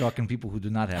have TikTok and people who do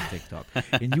not have TikTok,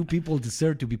 and you people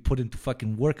deserve to be put into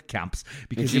fucking work camps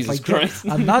because if I get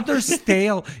another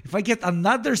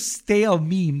stale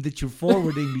meme that you're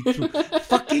forwarding me through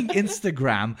fucking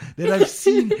Instagram that I've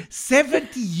seen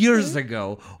 70 years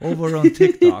ago over on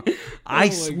TikTok, I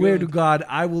swear to God,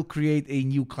 I will create a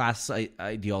new class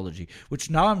ideology. Which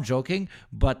now I'm joking,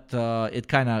 but it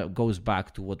kind of goes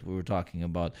back to what we were talking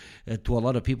about. To a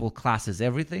lot of people, class is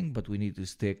everything, but we need to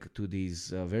stick to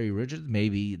these very rigid,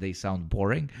 maybe they sound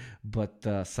boring, but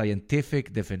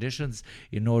scientific definitions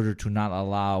in order to not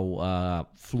allow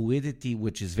fluidity,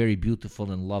 which is very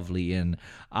beautiful and lovely in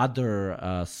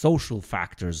other social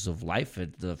factors of life,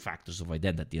 the factors of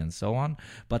identity and so on.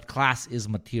 But class is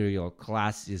material,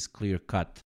 class is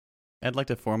clear-cut. I'd like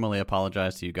to formally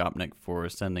apologize to Ugopnik for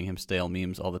sending him stale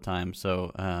memes all the time.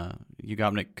 So,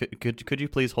 Ugopnik, could you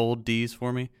please hold D's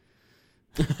for me?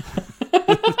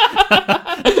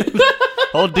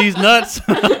 Hold D's nuts.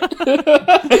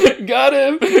 Got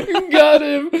him.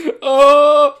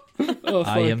 Oh, fuck.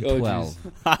 I am 12.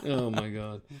 Oh my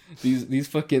god. These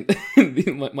fucking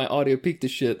my audio peaked to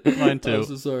shit. Mine too. I'm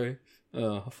so sorry.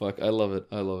 Oh fuck. I love it.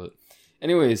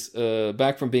 Anyways,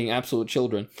 back from being absolute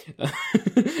children.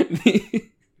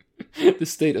 The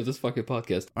state of this fucking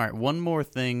podcast. All right, one more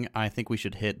thing I think we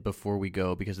should hit before we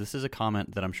go, because this is a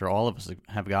comment that I'm sure all of us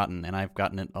have gotten, and I've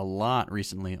gotten it a lot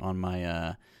recently on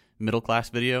my middle class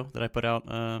video that I put out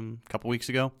a couple weeks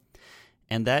ago.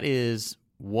 And that is,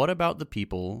 what about the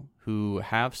people who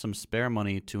have some spare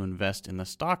money to invest in the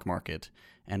stock market?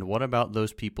 And what about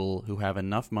those people who have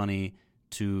enough money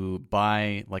to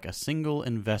buy like a single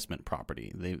investment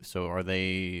property? So are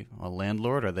they a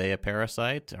landlord? Are they a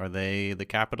parasite? Are they the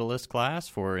capitalist class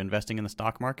for investing in the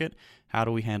stock market? How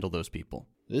do we handle those people?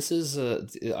 This is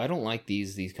I don't like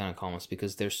these kind of comments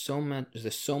because there's so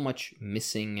much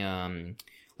missing.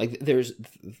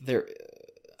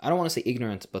 I don't want to say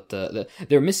ignorant, but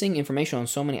they're missing information on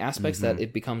so many aspects that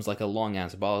it becomes like a long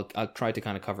answer. But I'll try to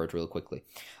kind of cover it real quickly.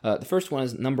 The first one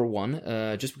is number one.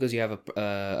 Just because you have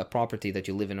a property that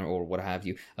you live in or what have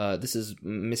you, this is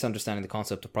misunderstanding the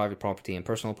concept of private property and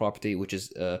personal property, which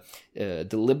is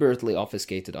deliberately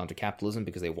obfuscated under capitalism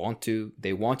because they want you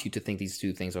to think these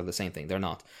two things are the same thing. They're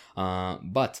not.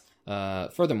 But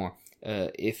furthermore.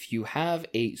 If you have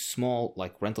a small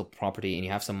like rental property and you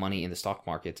have some money in the stock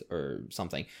market or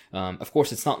something, of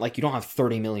course it's not like you don't have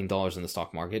 $30 million in the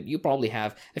stock market. You probably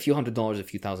have a few $100s, a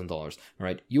few $1,000s,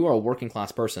 right? You are a working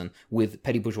class person with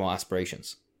petty bourgeois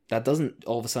aspirations. That doesn't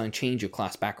all of a sudden change your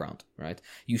class background, right?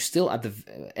 You still, at the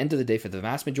end of the day, for the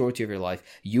vast majority of your life,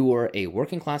 you are a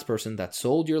working class person that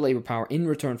sold your labor power in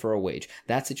return for a wage.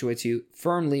 That situates you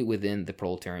firmly within the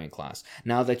proletarian class.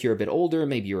 Now that you're a bit older,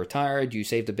 maybe you're retired, you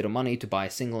saved a bit of money to buy a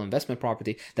single investment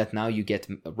property that now you get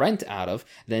rent out of,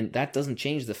 then that doesn't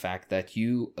change the fact that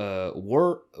you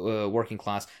were working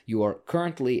class. You are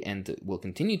currently and will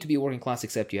continue to be working class,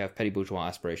 except you have petty bourgeois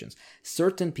aspirations.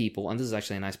 Certain people, and this is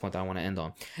actually a nice point I want to end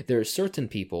on, there are certain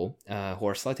people who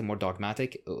are slightly more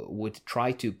dogmatic, would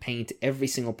try to paint every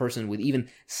single person with even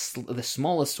the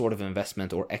smallest sort of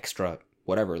investment or extra,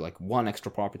 whatever, like one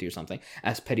extra property or something,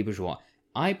 as petty bourgeois.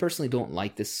 I personally don't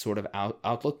like this sort of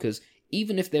outlook because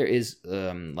even if there is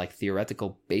like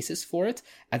theoretical basis for it,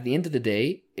 at the end of the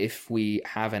day, if we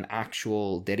have an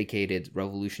actual dedicated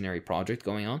revolutionary project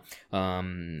going on,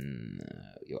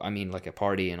 I mean like a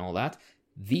party and all that,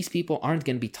 these people aren't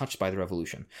going to be touched by the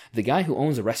revolution. The guy who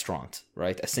owns a restaurant,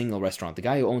 right, a single restaurant, the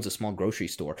guy who owns a small grocery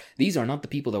store, these are not the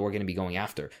people that we're going to be going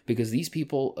after, because these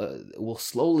people will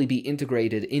slowly be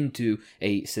integrated into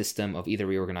a system of either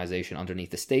reorganization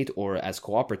underneath the state or as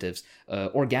cooperatives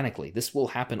organically. This will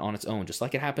happen on its own, just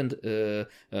like it happened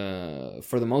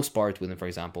for the most part within, for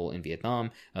example, in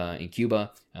Vietnam, in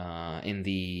Cuba, in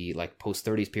the like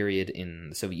post-30s period in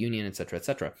the Soviet Union, etc.,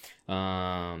 etc.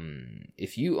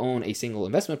 If you own a single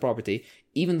investment property,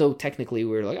 even though technically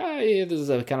we're like, yeah, this is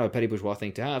a kind of a petty bourgeois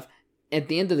thing to have, at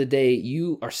the end of the day,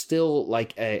 you are still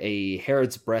like a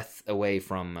hair's breadth away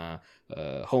from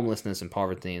homelessness and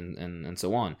poverty and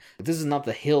so on. But this is not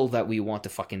the hill that we want to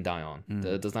fucking die on.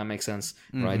 Does that make sense?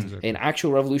 Right? Exactly. An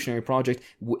actual revolutionary project,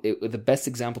 the best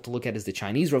example to look at is the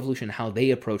Chinese Revolution, how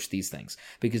they approach these things.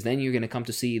 Because then you're going to come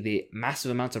to see the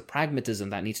massive amounts of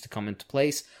pragmatism that needs to come into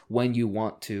place when you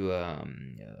want to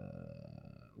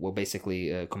will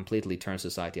basically completely turn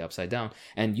society upside down.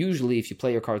 And usually, if you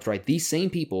play your cards right, these same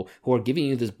people who are giving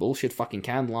you this bullshit fucking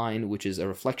can line, which is a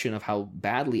reflection of how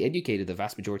badly educated the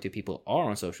vast majority of people are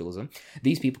on socialism,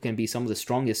 these people can be some of the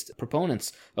strongest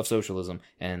proponents of socialism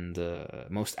and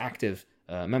most active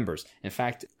members. In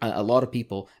fact, a lot of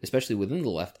people, especially within the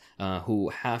left, who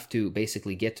have to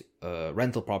basically get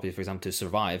rental property, for example, to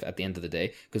survive at the end of the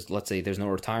day, because let's say there's no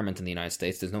retirement in the United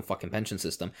States, there's no fucking pension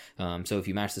system. So if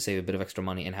you manage to save a bit of extra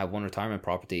money and have one retirement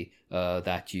property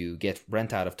that you get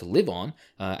rent out of to live on,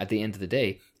 at the end of the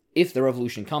day, if the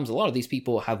revolution comes, a lot of these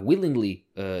people have willingly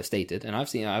stated, and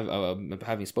I've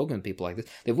having spoken to people like this,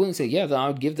 they've willingly said, yeah, then I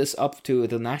would give this up to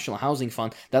the National Housing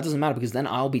Fund. That doesn't matter because then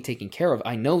I'll be taken care of.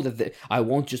 I know that I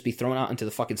won't just be thrown out into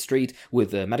the fucking street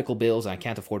with medical bills. I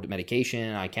can't afford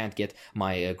medication. I can't get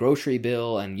my grocery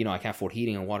bill, and I can't afford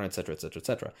heating and water, etc., etc.,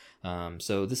 etc.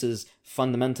 So this is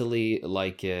fundamentally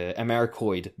like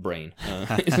Americoid brain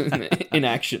in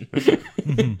action,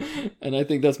 and I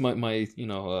think that's my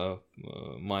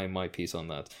piece on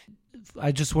that.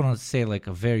 I just want to say like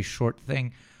a very short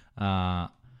thing.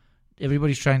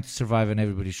 Everybody's trying to survive and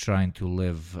everybody's trying to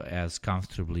live as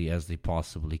comfortably as they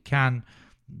possibly can.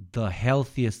 The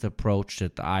healthiest approach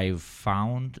that I've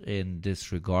found in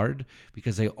this regard,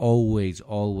 because I always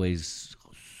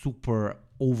super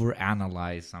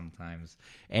overanalyze sometimes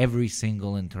every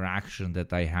single interaction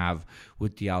that I have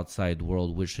with the outside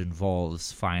world, which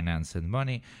involves finance and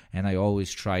money, and I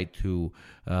always try to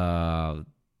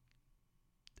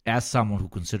as someone who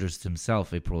considers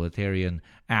himself a proletarian,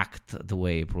 act the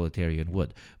way a proletarian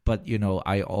would. But,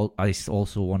 I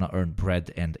also want to earn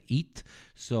bread and eat.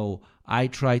 So I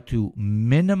try to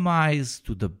minimize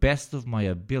to the best of my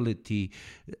ability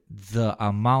the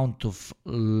amount of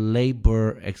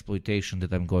labor exploitation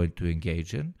that I'm going to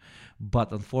engage in.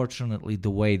 But unfortunately, the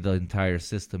way the entire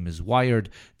system is wired,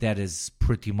 that is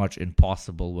pretty much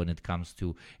impossible when it comes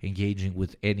to engaging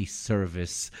with any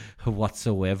service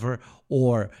whatsoever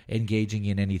or engaging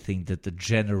in anything that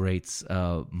generates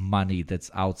money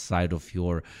that's outside of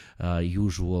your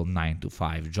usual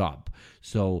 9-to-5 job.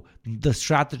 So the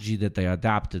strategy that I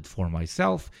adapted for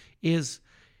myself is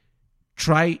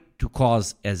try to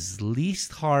cause as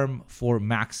least harm for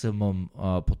maximum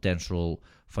potential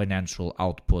financial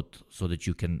output so that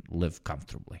you can live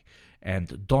comfortably.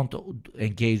 And don't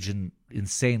engage in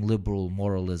insane liberal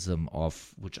moralism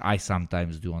of, which I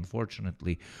sometimes do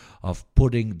unfortunately, of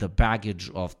putting the baggage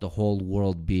of the whole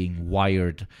world being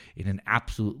wired in an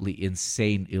absolutely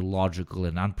insane, illogical,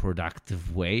 and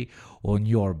unproductive way on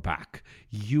your back.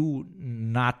 You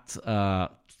not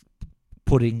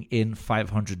putting in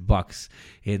 $500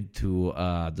 into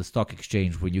the stock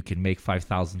exchange when you can make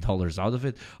 $5,000 out of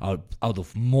it, out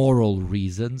of moral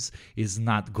reasons, is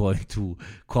not going to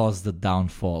cause the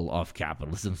downfall of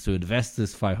capitalism. So invest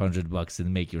this $500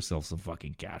 and make yourself some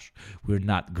fucking cash.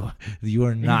 You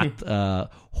are not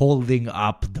holding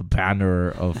up the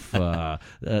banner of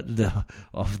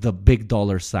the big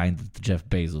dollar sign that Jeff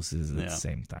Bezos is at the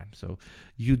same time. So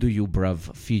you do you,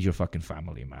 bruv. Feed your fucking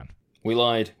family, man. We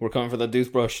lied. We're coming for that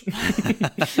toothbrush.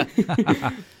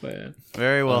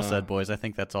 Very well said, boys. I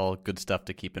think that's all good stuff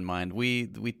to keep in mind. We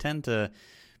tend to,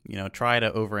 try to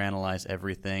overanalyze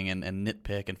everything and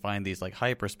nitpick and find these like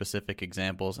hyper-specific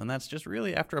examples, and that's just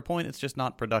really, after a point, it's just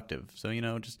not productive. So,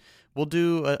 we'll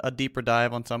do a deeper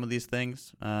dive on some of these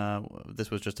things.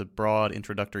 This was just a broad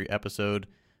introductory episode,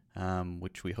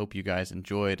 which we hope you guys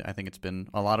enjoyed. I think it's been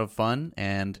a lot of fun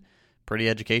and pretty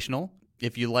educational.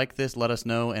 If you like this, let us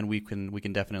know, and we can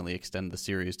definitely extend the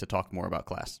series to talk more about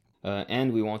class.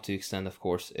 And we want to extend, of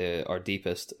course, our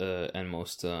deepest and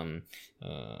most, warm,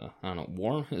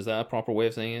 is that a proper way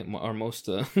of saying it? Our most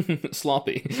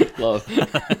sloppy love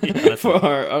for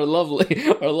our lovely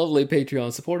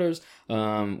Patreon supporters,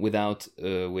 without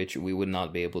which we would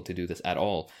not be able to do this at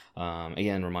all.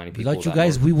 Again, reminding people without you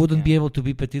guys, we wouldn't be able to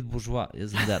be petit bourgeois,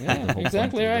 isn't that?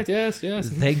 Exactly right. Yes.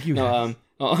 Thank you. Guys.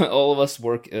 All of us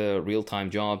work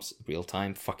real-time jobs,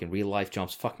 fucking real-life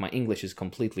jobs. Fuck, my English is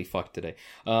completely fucked today.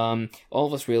 All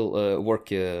of us work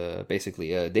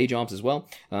basically day jobs as well.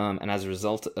 And as a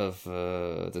result of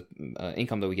the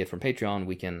income that we get from Patreon,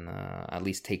 we can at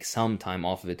least take some time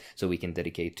off of it so we can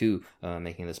dedicate to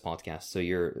making this podcast. So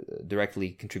you're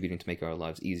directly contributing to make our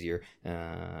lives easier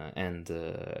and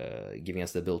giving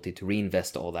us the ability to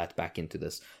reinvest all that back into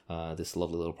this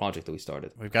lovely little project that we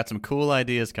started. We've got some cool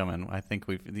ideas coming. I think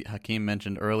Hakeem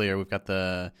mentioned earlier, we've got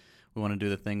We want to do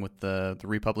the thing with the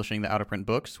republishing the out of print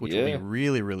books, which will be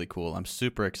really, really cool. I'm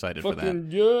super excited for that.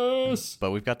 Yes!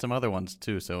 But we've got some other ones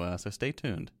too, so stay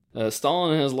tuned.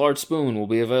 Stalin and his large spoon will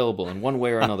be available in one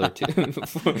way or another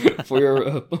for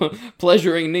your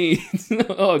pleasuring needs.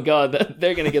 Oh God,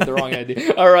 they're gonna get the wrong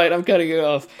idea. All right, I'm cutting it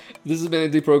off. This has been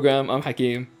a Deprogram. I'm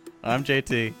Hakeem. I'm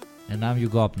JT. And I'm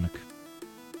Yugopnik.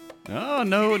 Oh,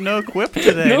 no quip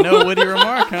today. No witty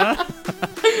remark, huh?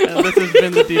 And this has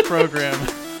been the Deprogram.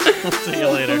 We'll see you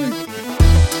later.